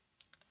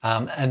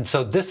 And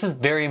so this is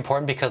very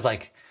important because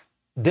like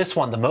this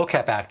one, the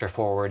mocap actor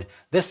forward,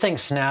 this thing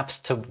snaps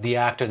to the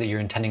actor that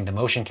you're intending to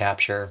motion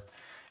capture.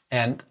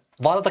 And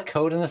a lot of the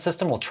code in the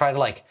system will try to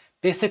like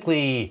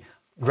basically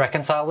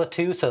reconcile the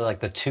two so like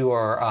the two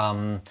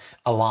are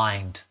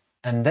aligned.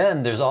 And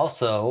then there's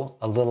also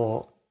a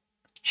little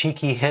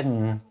cheeky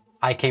hidden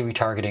IK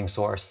retargeting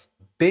source.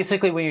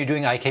 Basically, when you're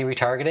doing IK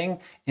retargeting,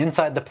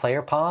 inside the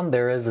player pawn,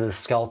 there is a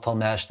skeletal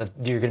mesh that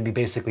you're going to be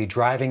basically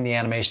driving the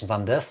animations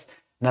on this,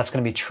 and that's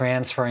going to be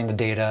transferring the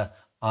data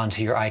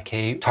onto your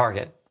IK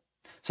target.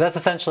 So that's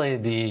essentially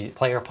the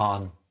player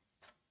pawn.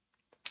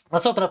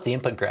 Let's open up the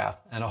input graph,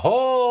 and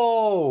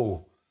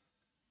oh,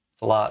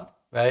 it's a lot,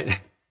 right?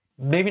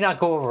 Maybe not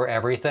go over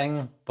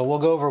everything, but we'll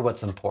go over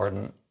what's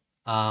important.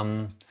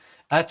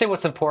 I'd say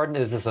what's important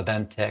is this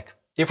event tick.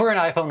 If we're in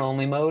iPhone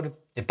only mode,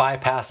 it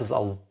bypasses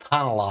a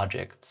ton of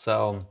logic.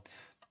 So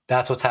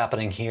that's what's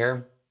happening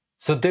here.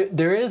 So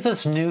there is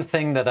this new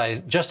thing that I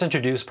just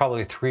introduced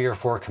probably 3 or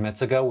 4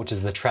 commits ago, which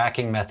is the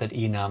tracking method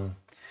enum.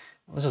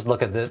 Let's just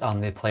look at this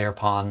on the player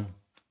pawn.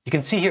 You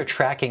can see here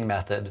tracking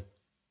method.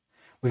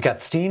 We've got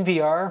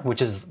SteamVR,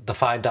 which is the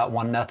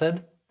 5.1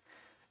 method,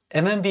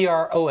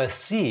 MMVR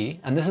OSC,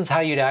 and this is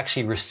how you'd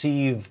actually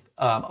receive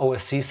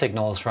OSC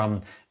signals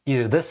from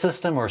either this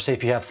system or say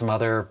if you have some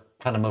other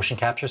kind of motion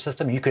capture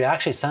system, you could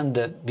actually send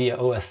it via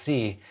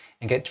OSC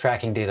and get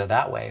tracking data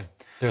that way.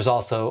 There's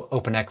also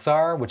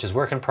OpenXR, which is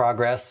work in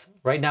progress.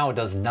 Right now it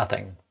does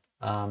nothing.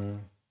 And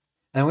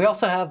we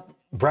also have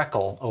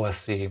Breckle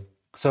OSC.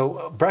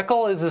 So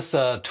Breckle is this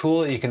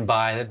tool that you can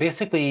buy that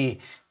basically,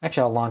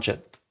 actually I'll launch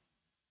it.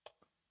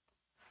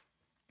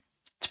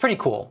 It's pretty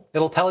cool.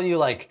 It'll tell you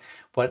like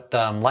what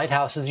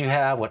lighthouses you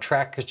have, what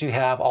trackers you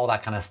have, all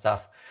that kind of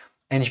stuff.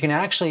 And you can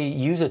actually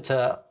use it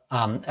to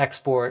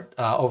export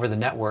over the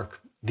network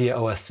via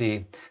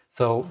OSC.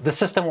 So the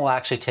system will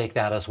actually take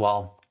that as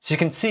well. So you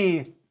can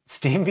see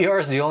SteamVR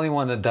is the only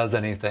one that does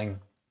anything.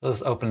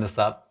 Let's open this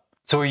up.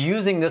 So we're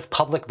using this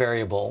public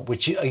variable,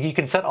 which you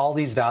can set all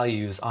these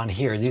values on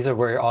here. These are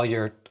where all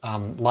your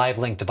live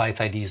link device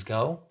IDs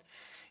go.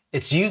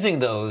 It's using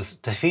those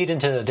to feed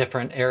into the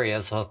different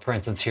areas. So for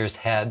instance, here's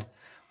head.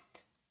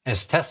 And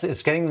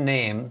it's getting the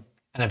name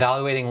and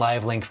evaluating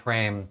live link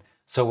frame.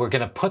 So we're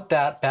going to put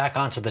that back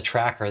onto the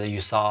tracker that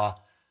you saw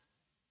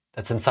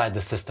that's inside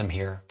the system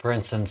here. For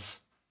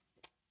instance,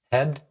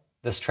 head,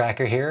 this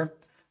tracker here,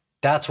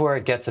 that's where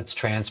it gets its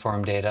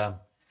transform data.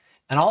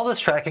 And all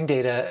this tracking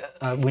data,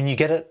 when you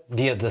get it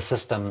via the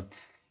system,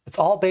 It's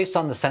all based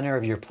on the center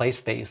of your play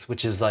space,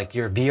 which is like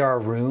your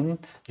VR room,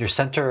 your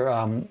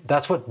center.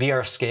 That's what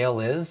VR scale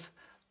is.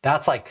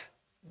 That's like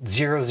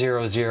 0,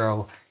 0,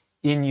 0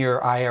 in your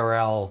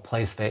IRL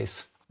play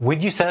space. When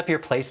you set up your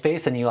play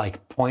space and you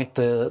like point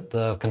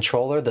the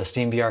controller, the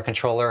SteamVR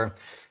controller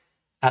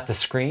at the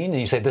screen, and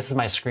you say, this is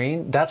my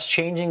screen, that's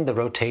changing the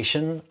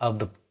rotation of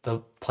the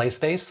play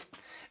space.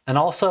 And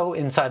also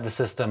inside the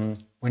system,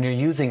 when you're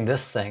using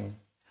this thing,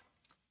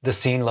 the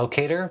scene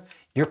locator,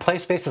 your play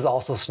space is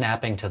also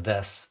snapping to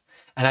this.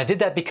 And I did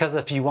that because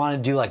if you want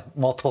to do like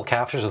multiple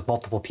captures with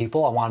multiple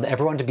people, I wanted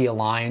everyone to be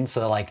aligned so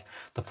that like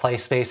the play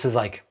space is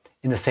like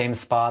in the same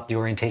spot, the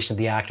orientation of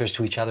the actors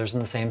to each other is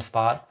in the same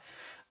spot.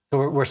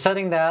 So we're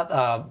setting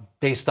that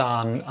based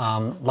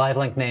on live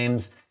link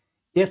names.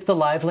 If the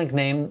live link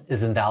name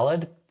is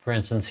invalid, for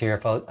instance here,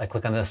 if I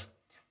click on this,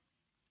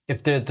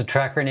 if the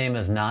tracker name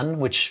is none,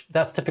 which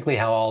that's typically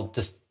how I'll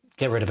just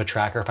get rid of a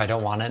tracker if I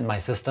don't want it in my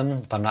system,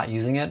 if I'm not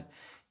using it,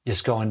 you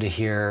just go into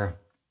here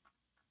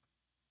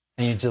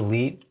and you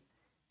delete.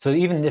 So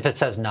even if it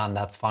says none,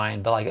 that's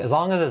fine. But like as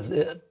long as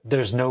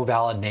there's no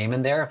valid name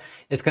in there,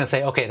 it's going to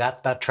say, okay,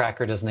 that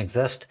tracker doesn't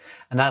exist.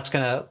 And that's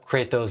going to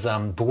create those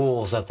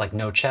bools that's like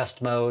no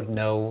chest mode,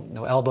 no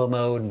elbow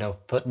mode, no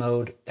foot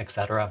mode,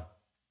 etc.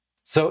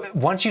 So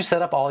once you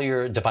set up all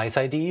your device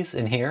IDs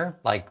in here,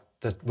 like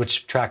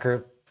which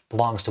tracker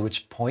belongs to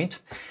which point,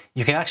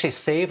 you can actually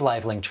save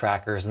live link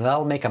trackers, and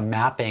that'll make a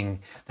mapping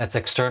that's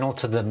external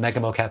to the Mega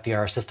Mocap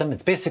VR system.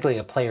 It's basically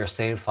a player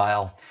save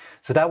file.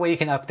 So that way you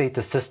can update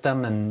the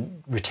system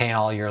and retain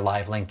all your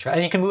live link trackers.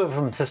 And you can move it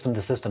from system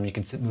to system. You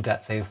can move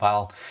that save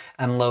file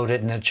and load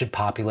it, and it should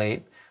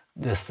populate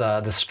this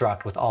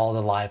struct with all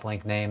the live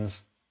link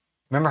names.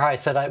 Remember how I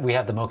said we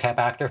have the mocap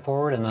actor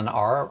forward and then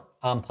our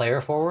player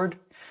forward?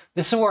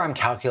 This is where I'm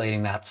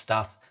calculating that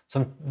stuff.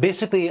 So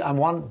basically, I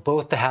want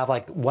both to have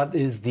like what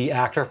is the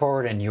actor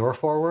forward and your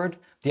forward,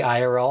 the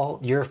IRL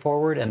your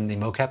forward and the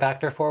mocap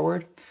actor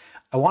forward.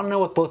 I want to know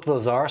what both of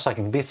those are so I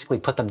can basically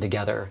put them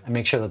together and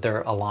make sure that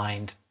they're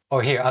aligned.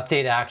 Or here,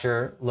 update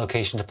actor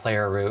location to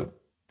player route.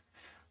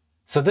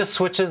 So this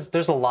switches,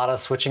 there's a lot of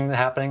switching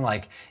happening.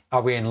 Like,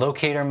 are we in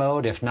locator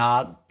mode? If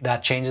not,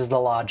 that changes the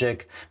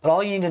logic. But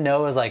all you need to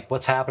know is like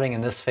what's happening in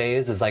this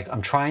phase is like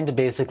I'm trying to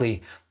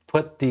basically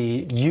put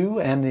the you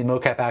and the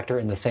mocap actor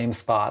in the same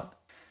spot.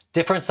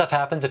 Different stuff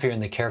happens if you're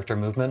in the character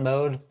movement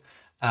mode.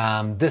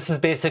 This is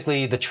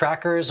basically the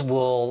trackers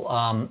will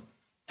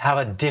have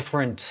a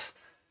different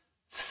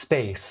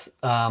space.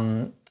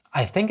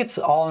 I think it's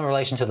all in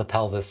relation to the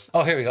pelvis.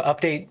 Oh, here we go.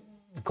 Update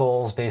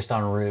goals based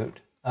on root.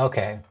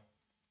 Okay.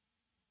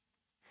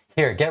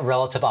 Here, get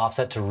relative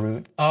offset to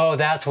root. Oh,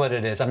 that's what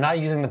it is. I'm not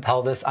using the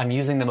pelvis. I'm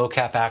using the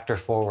mocap actor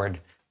forward.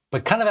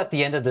 But kind of at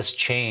the end of this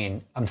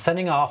chain, I'm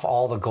sending off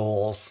all the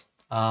goals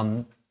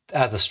as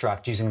a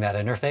struct using that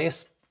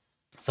interface.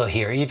 So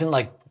here, even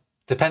like,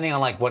 depending on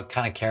like what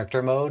kind of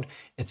character mode,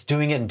 it's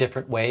doing it in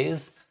different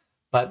ways,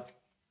 but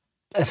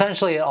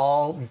essentially it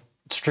all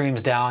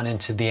streams down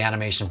into the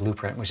animation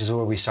blueprint, which is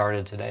where we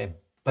started today.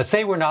 But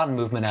say we're not in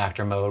movement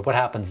actor mode, what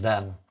happens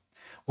then?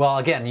 Well,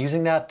 again,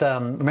 using that,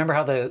 remember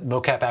how the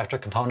mocap actor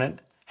component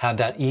had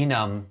that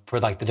enum for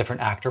like the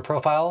different actor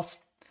profiles?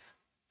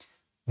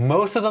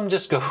 Most of them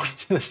just go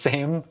to the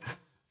same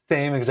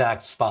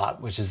exact spot,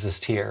 which is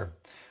just here.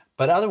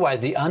 But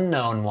otherwise, the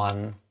unknown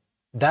one,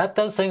 that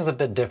does things a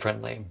bit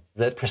differently.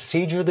 That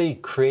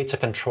procedurally creates a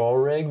control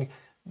rig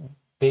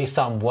based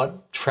on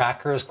what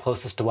tracker is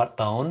closest to what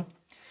bone.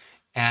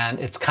 And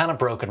it's kind of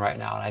broken right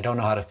now, and I don't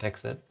know how to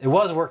fix it. It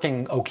was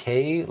working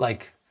okay,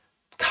 like,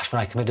 gosh,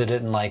 when I committed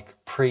it in like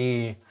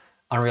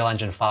pre-Unreal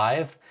Engine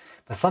 5,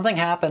 but something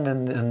happened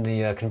in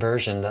the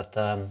conversion that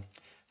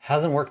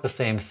hasn't worked the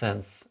same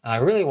since. And I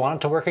really want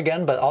it to work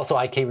again, but also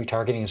IK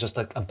retargeting is just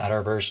like a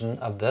better version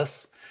of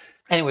this.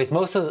 Anyways,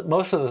 most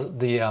of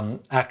the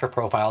actor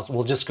profiles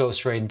will just go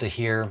straight into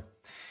here,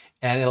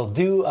 and it'll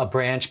do a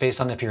branch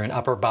based on if you're in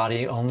upper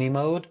body only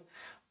mode,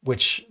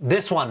 which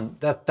this one,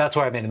 that's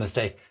where I made a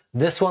mistake.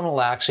 This one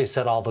will actually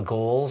set all the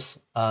goals,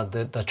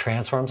 the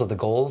transforms of the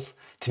goals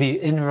to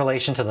be in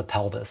relation to the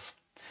pelvis.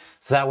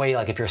 So that way,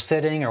 like if you're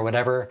sitting or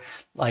whatever,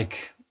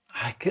 like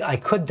I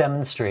could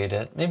demonstrate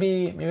it.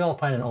 Maybe I'll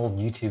find an old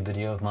YouTube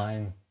video of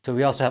mine. So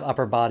we also have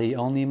upper body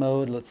only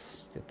mode.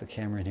 Let's get the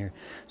camera in here.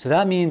 So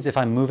that means if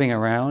I'm moving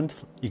around,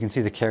 you can see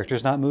the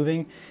character's not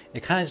moving.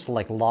 It kind of just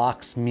like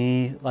locks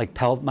me, like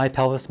my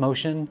pelvis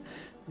motion.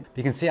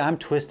 You can see I'm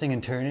twisting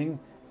and turning.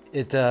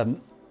 It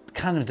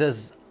kind of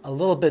does a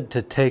little bit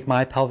to take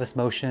my pelvis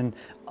motion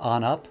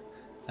on up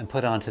and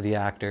put it onto the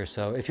actor.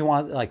 So if you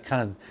want like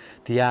kind of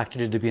the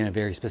actor to be in a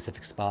very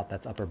specific spot,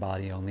 that's upper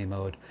body only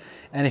mode.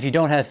 And if you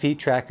don't have feet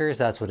trackers,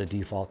 that's what it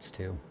defaults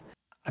to.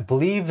 I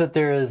believe that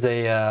there is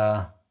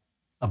a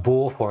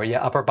bool for it.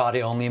 Yeah, upper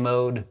body only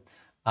mode.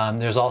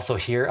 There's also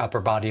here upper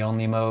body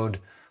only mode.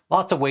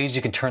 Lots of ways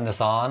you can turn this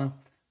on.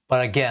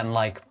 But again,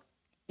 like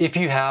if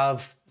you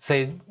have,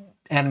 say,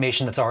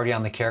 animation that's already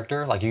on the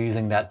character, like you're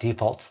using that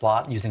default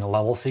slot using a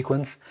level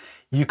sequence,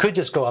 you could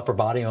just go upper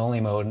body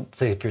only mode,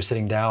 say if you're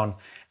sitting down,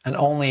 and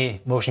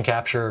only motion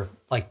capture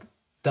like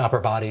the upper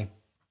body.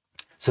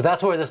 So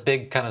that's where this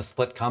big kind of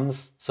split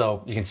comes.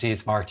 So you can see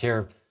it's marked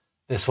here.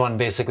 This one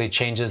basically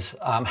changes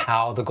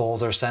how the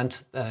goals are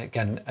sent,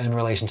 again, in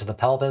relation to the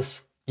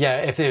pelvis. Yeah,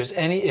 if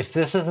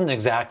this isn't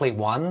exactly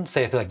one,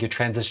 say if like you're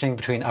transitioning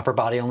between upper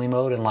body only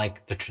mode and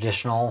like the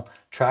traditional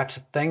tracked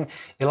thing,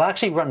 it'll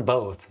actually run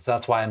both. So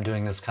that's why I'm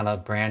doing this kind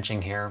of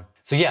branching here.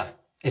 So yeah,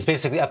 it's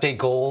basically update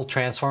goal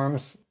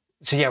transforms.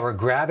 So yeah, we're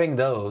grabbing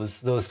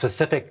those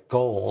specific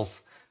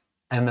goals,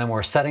 and then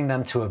we're setting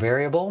them to a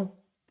variable,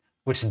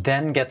 which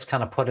then gets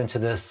kind of put into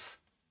this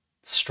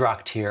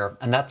struct here.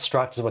 And that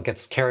struct is what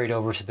gets carried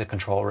over to the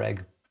control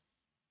rig.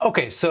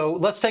 Okay, so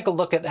let's take a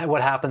look at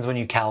what happens when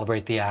you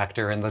calibrate the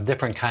actor and the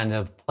different kind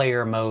of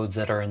player modes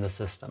that are in the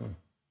system.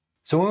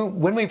 So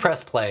when we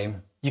press play,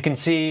 you can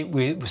see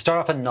we start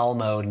off in null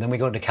mode, and then we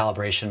go into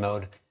calibration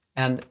mode.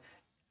 And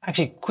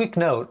actually, quick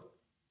note,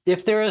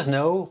 if there is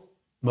no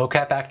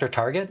mocap actor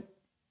target,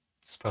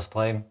 let's press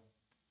play,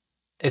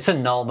 it's a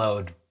null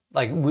mode.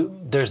 Like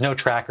there's no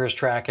trackers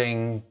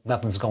tracking,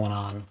 nothing's going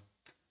on.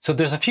 So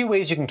there's a few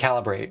ways you can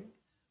calibrate.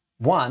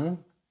 One,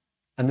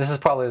 and this is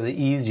probably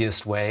the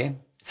easiest way,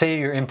 say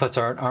your inputs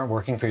aren't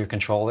working for your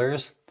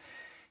controllers,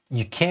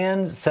 you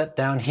can set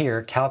down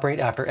here, calibrate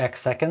after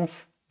X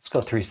seconds. Let's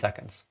go 3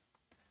 seconds.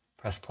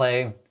 Press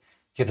play,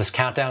 get this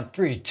countdown,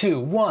 3, 2,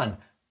 1,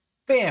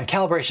 bam,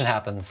 calibration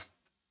happens.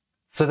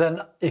 So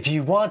then if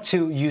you want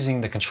to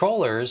using the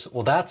controllers,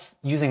 well, that's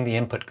using the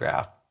input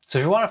graph. So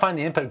if you want to find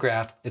the input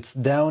graph, it's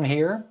down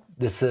here.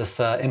 This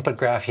input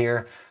graph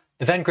here.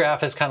 Event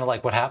graph is kind of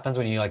like what happens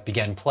when you like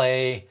begin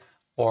play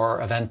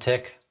or event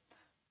tick.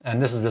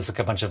 And this is just like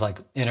a bunch of like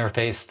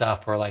interface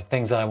stuff or like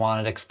things that I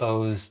wanted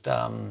exposed.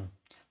 Kind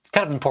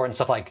of important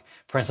stuff like,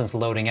 for instance,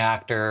 loading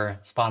actor,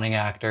 spawning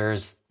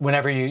actors.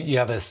 Whenever you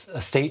have a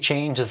state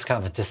change, this is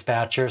kind of a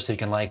dispatcher, so you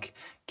can like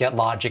get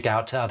logic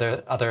out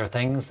to other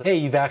things. Hey,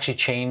 you've actually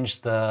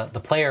changed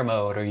the player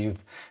mode, or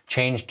you've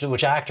changed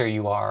which actor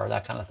you are,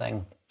 that kind of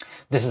thing.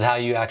 This is how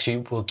you actually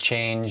will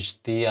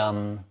change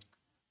the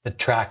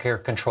tracker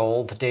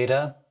controlled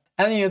data.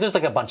 And there's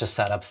like a bunch of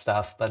setup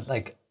stuff, but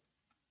like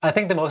I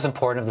think the most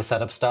important of the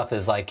setup stuff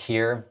is like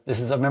here.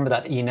 This is, remember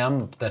that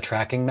enum, the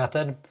tracking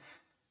method?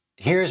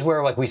 Here's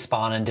where like we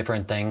spawn in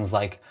different things.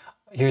 Like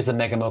here's the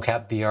Mega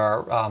Mocap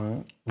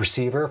VR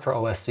receiver for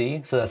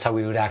OSC. So that's how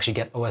we would actually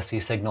get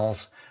OSC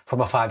signals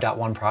from a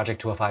 5.1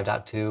 project to a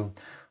 5.2.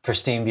 For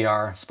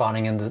SteamVR,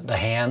 spawning in the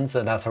hands,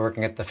 and that's how we're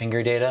gonna get the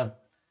finger data.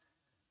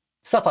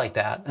 Stuff like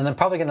that. And I'm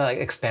probably gonna like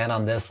expand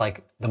on this,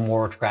 like the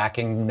more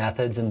tracking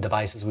methods and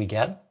devices we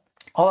get.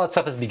 All that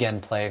stuff is begin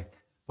play.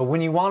 But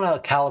when you want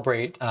to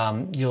calibrate,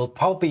 you'll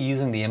probably be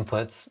using the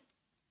inputs.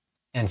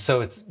 And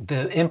so it's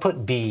the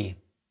input B.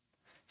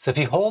 So if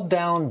you hold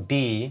down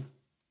B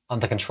on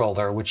the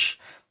controller, which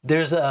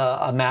there's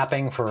a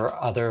mapping for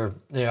other,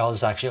 I'll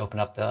just actually open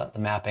up the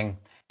mapping.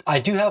 I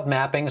do have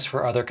mappings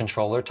for other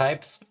controller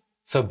types.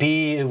 So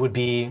B, it would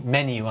be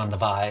menu on the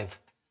Vive,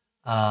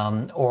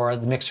 or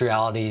the mixed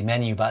reality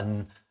menu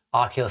button.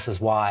 Oculus is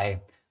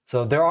Y.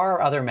 So there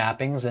are other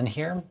mappings in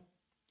here.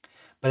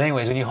 But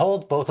anyways, when you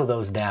hold both of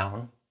those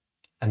down,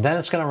 and then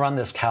it's going to run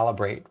this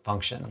calibrate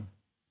function.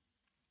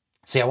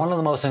 So yeah, one of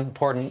the most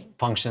important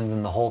functions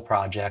in the whole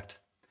project.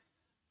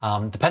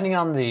 Depending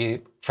on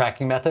the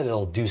tracking method,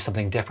 it'll do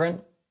something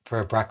different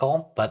for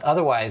Breckle, but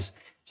otherwise,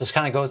 just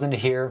kind of goes into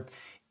here.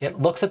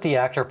 It looks at the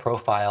actor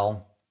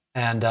profile,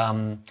 and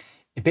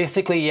it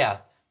basically, yeah,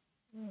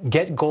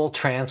 get goal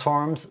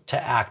transforms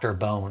to actor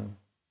bone.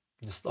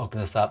 Just open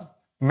this up.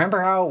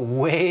 Remember how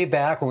way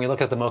back when we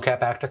looked at the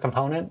mocap actor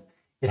component,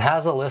 it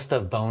has a list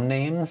of bone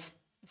names.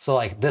 So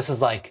like this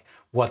is like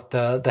what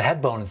the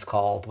head bone is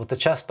called, what the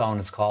chest bone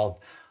is called.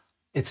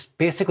 It's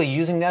basically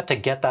using that to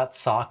get that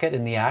socket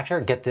in the actor,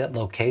 get that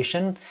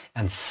location,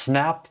 and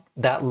snap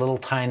that little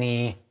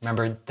tiny,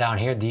 remember down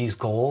here, these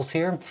goals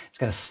here, it's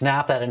going to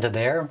snap that into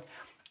there,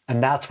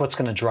 and that's what's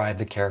going to drive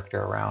the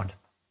character around.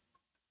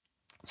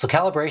 So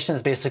calibration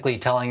is basically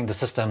telling the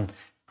system,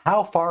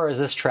 how far is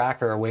this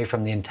tracker away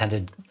from the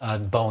intended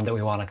bone that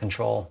we want to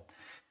control?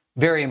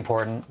 Very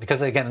important,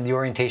 because again, the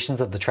orientations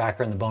of the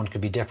tracker and the bone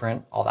could be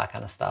different, all that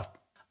kind of stuff.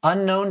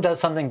 Unknown does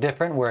something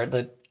different where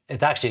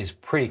it actually is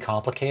pretty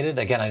complicated.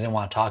 Again, I didn't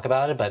want to talk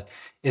about it, but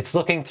it's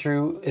looking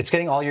through, it's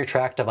getting all your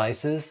track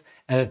devices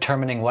and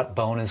determining what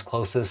bone is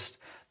closest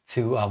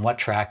to what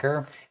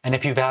tracker. And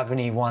if you have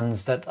any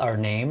ones that are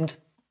named,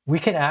 we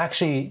can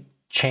actually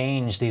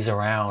change these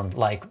around.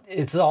 Like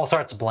it all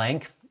starts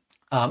blank.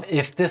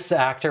 If this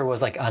actor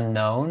was like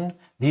unknown,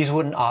 these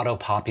wouldn't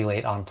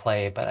auto-populate on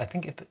play, but I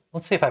think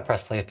let's see if I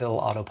press play, if it'll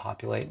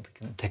auto-populate. We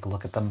can take a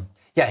look at them.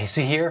 Yeah, you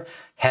see here,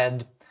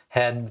 head,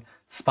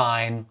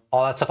 spine,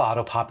 all that stuff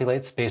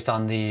auto-populates based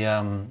on the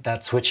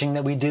that switching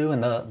that we do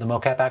in the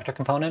mocap actor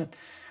component.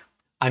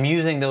 I'm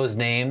using those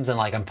names and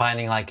like I'm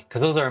finding like,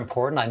 because those are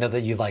important. I know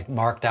that you've like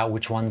marked out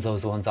which ones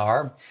those ones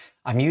are.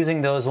 I'm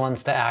using those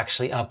ones to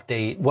actually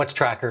update what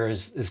tracker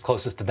is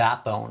closest to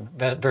that bone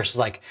versus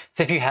like,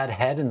 say if you had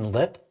head and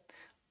lip,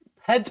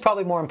 Head's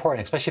probably more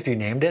important, especially if you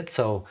named it.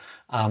 So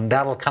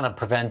that'll kind of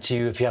prevent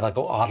you, if you have like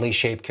an oddly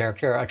shaped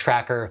character, a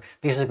tracker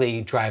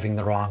basically driving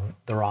the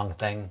wrong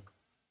thing.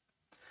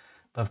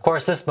 But of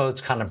course, this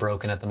mode's kind of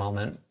broken at the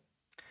moment.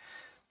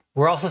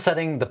 We're also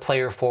setting the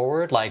player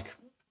forward. Like,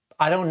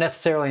 I don't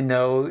necessarily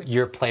know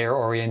your player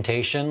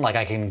orientation. Like,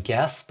 I can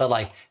guess, but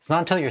like, it's not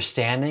until you're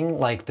standing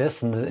like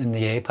this in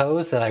the A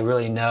pose that I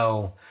really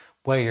know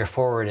where your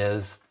forward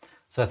is.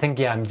 So I think,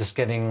 yeah, I'm just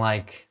getting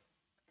like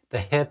the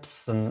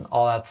hips and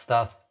all that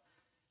stuff.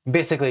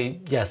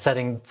 Basically, yeah,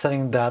 setting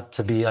that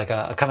to be like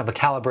a kind of a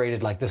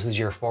calibrated, like this is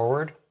your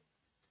forward.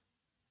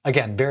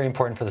 Again, very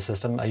important for the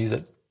system. I use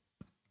it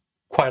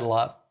quite a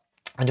lot.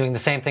 I'm doing the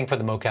same thing for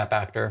the mocap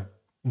actor.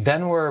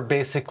 Then we're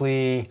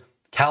basically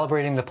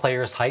calibrating the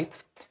player's height.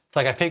 So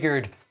like I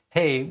figured,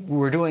 hey,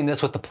 we're doing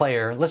this with the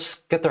player. Let's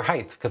just get their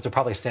height because they're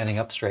probably standing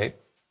up straight.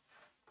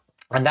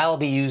 And that'll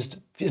be used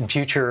in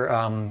future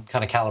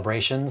kind of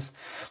calibrations.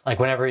 Like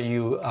whenever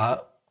you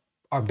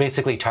are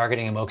basically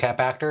targeting a mocap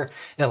actor,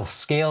 it'll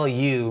scale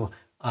you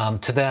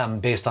to them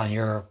based on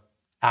your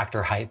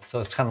actor height. So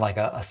it's kind of like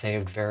a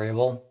saved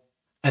variable.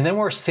 And then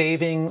we're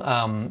saving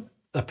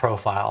the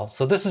profile.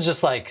 So this is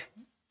just like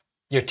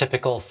your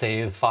typical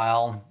save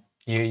file.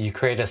 You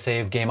create a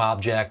save game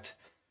object.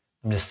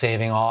 I'm just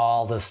saving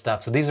all this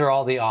stuff. So these are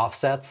all the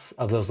offsets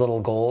of those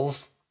little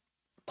goals.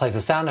 Plays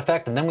a sound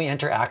effect, and then we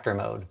enter actor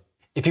mode.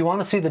 If you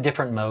want to see the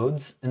different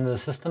modes in the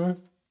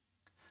system,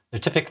 they're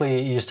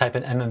typically, you just type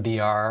in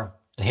MMVR,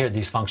 and here are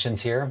these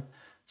functions here.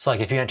 So like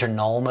if you enter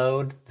null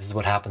mode, this is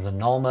what happens in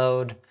null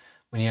mode.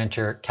 When you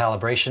enter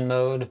calibration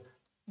mode,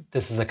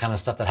 this is the kind of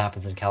stuff that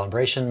happens in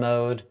calibration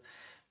mode.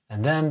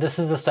 And then this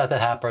is the stuff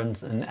that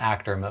happens in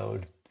actor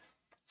mode.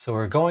 So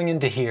we're going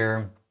into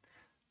here.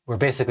 We're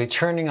basically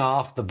turning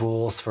off the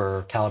bools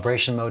for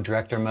calibration mode,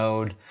 director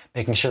mode,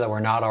 making sure that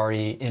we're not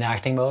already in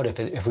acting mode.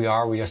 If we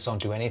are, we just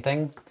don't do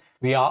anything.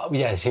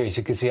 Yes, here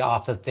you can see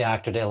off the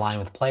actor to align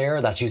with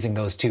player. That's using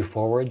those two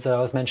forwards that I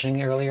was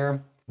mentioning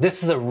earlier.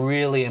 This is a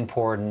really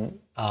important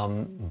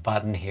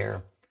button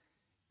here.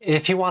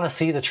 If you want to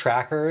see the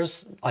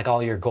trackers, like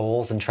all your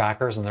goals and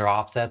trackers and their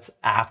offsets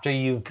after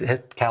you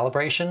hit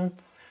calibration,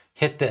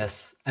 hit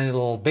this, and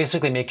it'll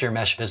basically make your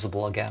mesh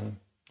visible again.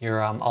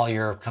 All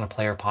your kind of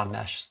player pawn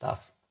mesh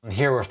stuff. And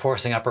here we're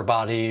forcing upper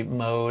body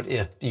mode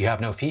if you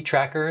have no feet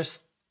trackers.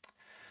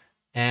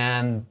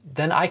 And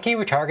then IK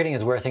retargeting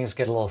is where things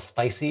get a little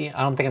spicy.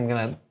 I don't think I'm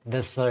gonna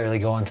necessarily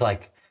go into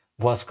like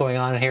what's going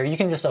on here. You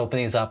can just open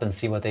these up and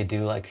see what they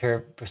do. Like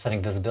here we're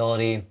setting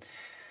visibility.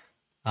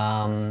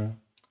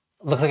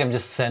 Looks like I'm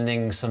just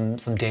sending some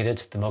data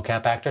to the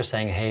mocap actor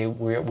saying, hey,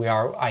 we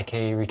are IK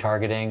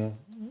retargeting.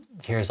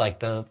 Here's like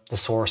the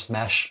source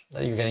mesh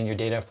that you're getting your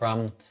data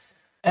from.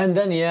 And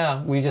then,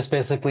 yeah, we just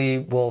basically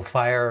will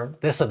fire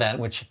this event,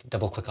 which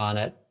double click on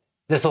it.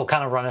 This will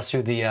kind of run us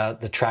through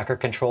the tracker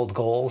controlled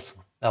goals.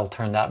 That'll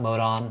turn that mode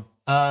on.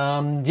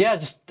 Yeah,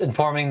 just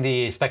informing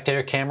the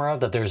spectator camera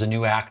that there's a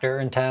new actor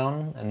in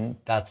town, and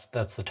that's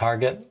the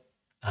target.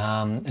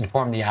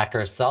 Inform the actor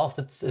itself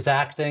it's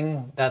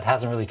acting. That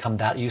hasn't really come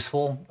that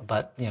useful,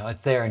 but you know,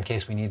 it's there in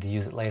case we need to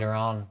use it later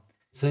on.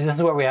 So this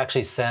is where we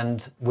actually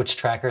send which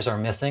trackers are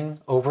missing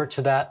over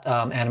to that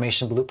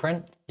animation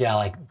blueprint. Yeah,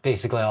 like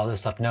basically all this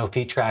stuff, no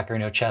feet tracker,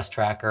 no chest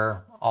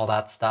tracker, all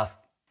that stuff.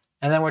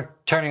 And then we're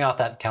turning off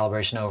that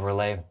calibration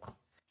overlay.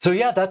 So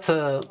yeah, that's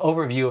an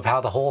overview of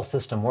how the whole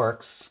system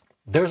works.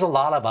 There's a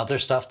lot of other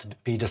stuff to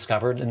be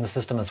discovered in the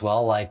system as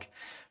well. Like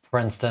for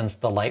instance,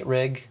 the light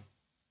rig,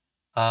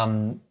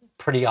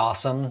 pretty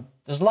awesome.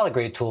 There's a lot of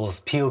great tools.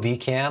 POV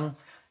cam,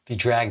 if you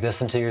drag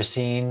this into your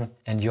scene,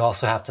 and you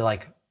also have to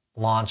like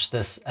launch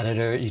this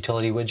editor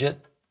utility widget.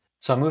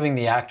 So I'm moving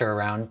the actor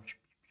around.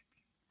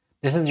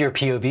 This is your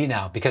POV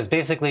now, because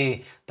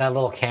basically that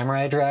little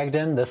camera I dragged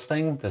in, this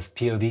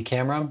POV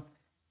camera,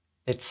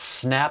 it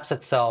snaps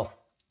itself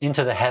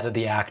into the head of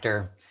the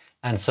actor.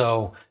 And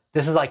so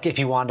this is like if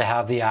you want to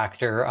have the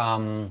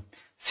actor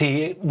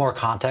see more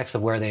context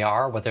of where they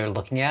are, what they're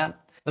looking at.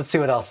 Let's see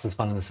what else is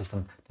fun in the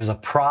system. There's a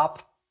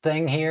prop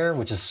thing here,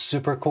 which is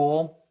super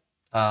cool.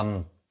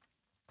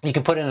 You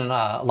can put in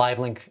a live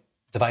link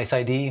device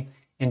ID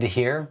into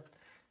here.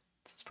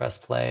 Let's press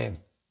play.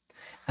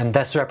 And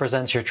this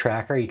represents your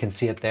tracker. You can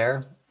see it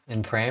there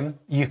in frame.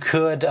 You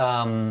could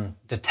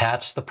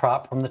detach the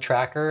prop from the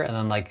tracker, and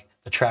then like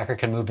the tracker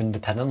can move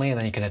independently, and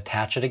then you can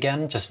attach it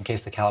again just in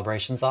case the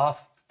calibration's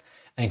off.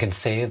 And you can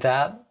save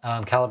that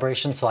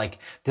calibration. So like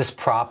this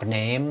prop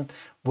name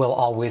will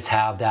always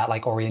have that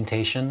like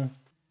orientation.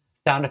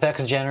 Sound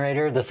effects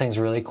generator, this thing's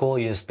really cool.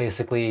 You just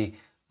basically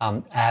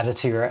add it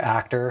to your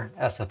actor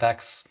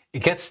SFX.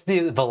 It gets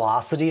the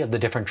velocity of the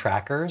different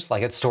trackers,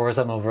 like it stores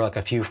them over like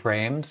a few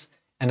frames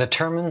and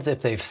determines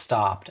if they've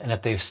stopped. And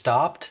if they've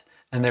stopped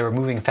and they were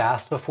moving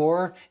fast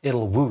before,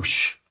 it'll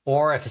whoosh.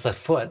 Or if it's a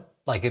foot,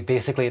 like it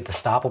basically at the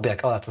stop will be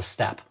like, oh, that's a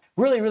step.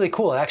 Really, really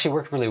cool. It actually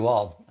worked really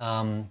well.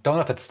 Don't know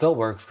if it still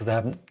works because I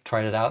haven't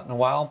tried it out in a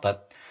while,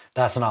 but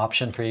that's an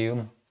option for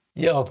you.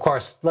 Yeah, of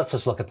course, let's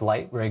just look at the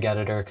light rig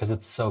editor because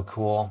it's so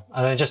cool.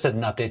 And I just did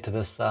an update to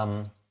this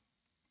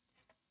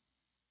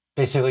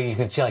Basically, you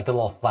can see like the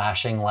little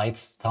flashing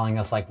lights telling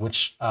us like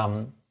which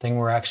thing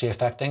we're actually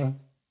affecting.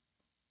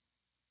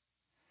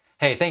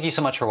 Hey, thank you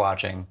so much for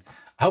watching.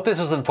 I hope this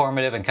was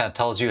informative and kind of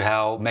tells you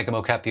how Mega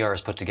Mocap VR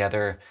is put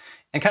together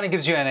and kind of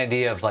gives you an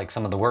idea of like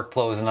some of the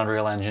workflows in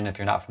Unreal Engine if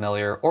you're not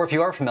familiar, or if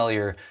you are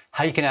familiar,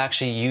 how you can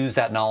actually use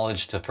that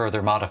knowledge to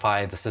further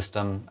modify the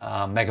system,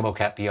 Mega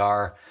Mocap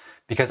VR.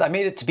 Because I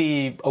made it to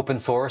be open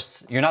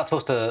source. You're not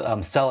supposed to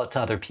sell it to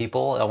other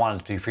people. I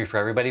want it to be free for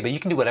everybody, but you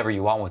can do whatever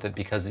you want with it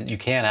because you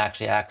can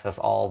actually access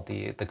all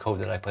the code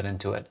that I put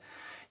into it.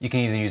 You can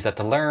either use that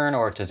to learn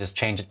or to just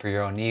change it for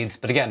your own needs.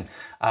 But again,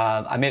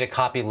 I made a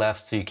copy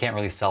left, so you can't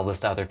really sell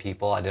this to other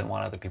people. I didn't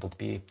want other people to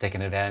be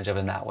taken advantage of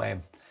in that way.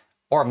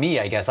 Or me,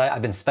 I guess.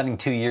 I've been spending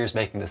 2 years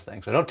making this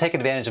thing, so don't take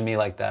advantage of me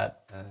like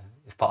that,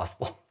 if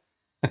possible.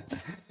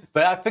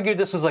 But I figured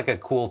this was like a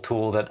cool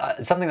tool,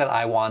 that something that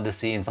I wanted to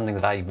see and something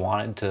that I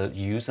wanted to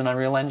use in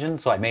Unreal Engine,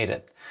 so I made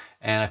it.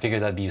 And I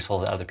figured that'd be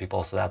useful to other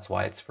people, so that's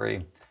why it's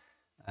free.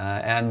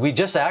 And we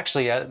just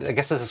actually, I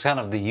guess this is kind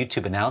of the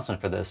YouTube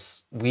announcement for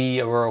this.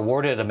 We were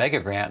awarded a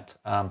mega grant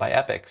by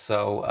Epic,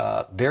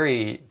 so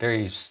very,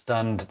 very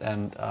stunned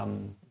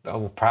and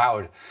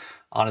proud.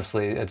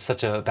 Honestly, it's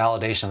such a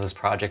validation of this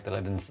project that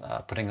I've been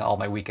putting all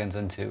my weekends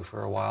into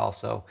for a while.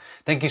 So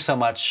thank you so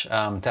much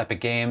to Epic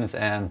Games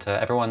and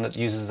to everyone that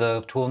uses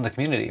the tool in the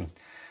community.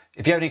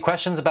 If you have any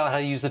questions about how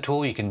to use the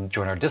tool, you can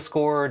join our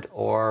Discord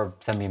or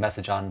send me a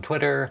message on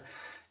Twitter.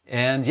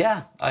 And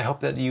yeah, I hope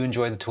that you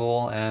enjoy the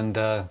tool and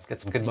get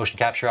some good motion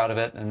capture out of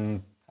it.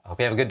 And I hope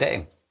you have a good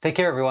day. Take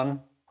care,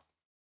 everyone.